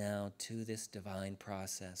ourselves now to this divine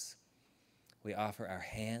process. We offer our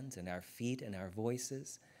hands and our feet and our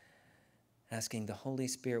voices, asking the Holy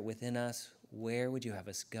Spirit within us, where would you have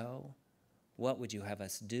us go? What would you have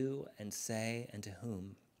us do and say, and to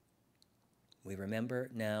whom? We remember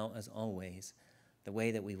now, as always, the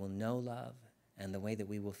way that we will know love and the way that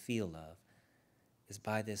we will feel love is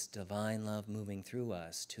by this divine love moving through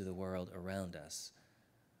us to the world around us.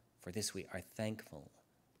 For this we are thankful,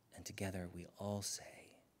 and together we all say,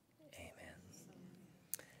 amen.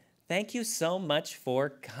 Thank you so much for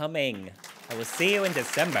coming. I will see you in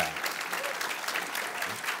December.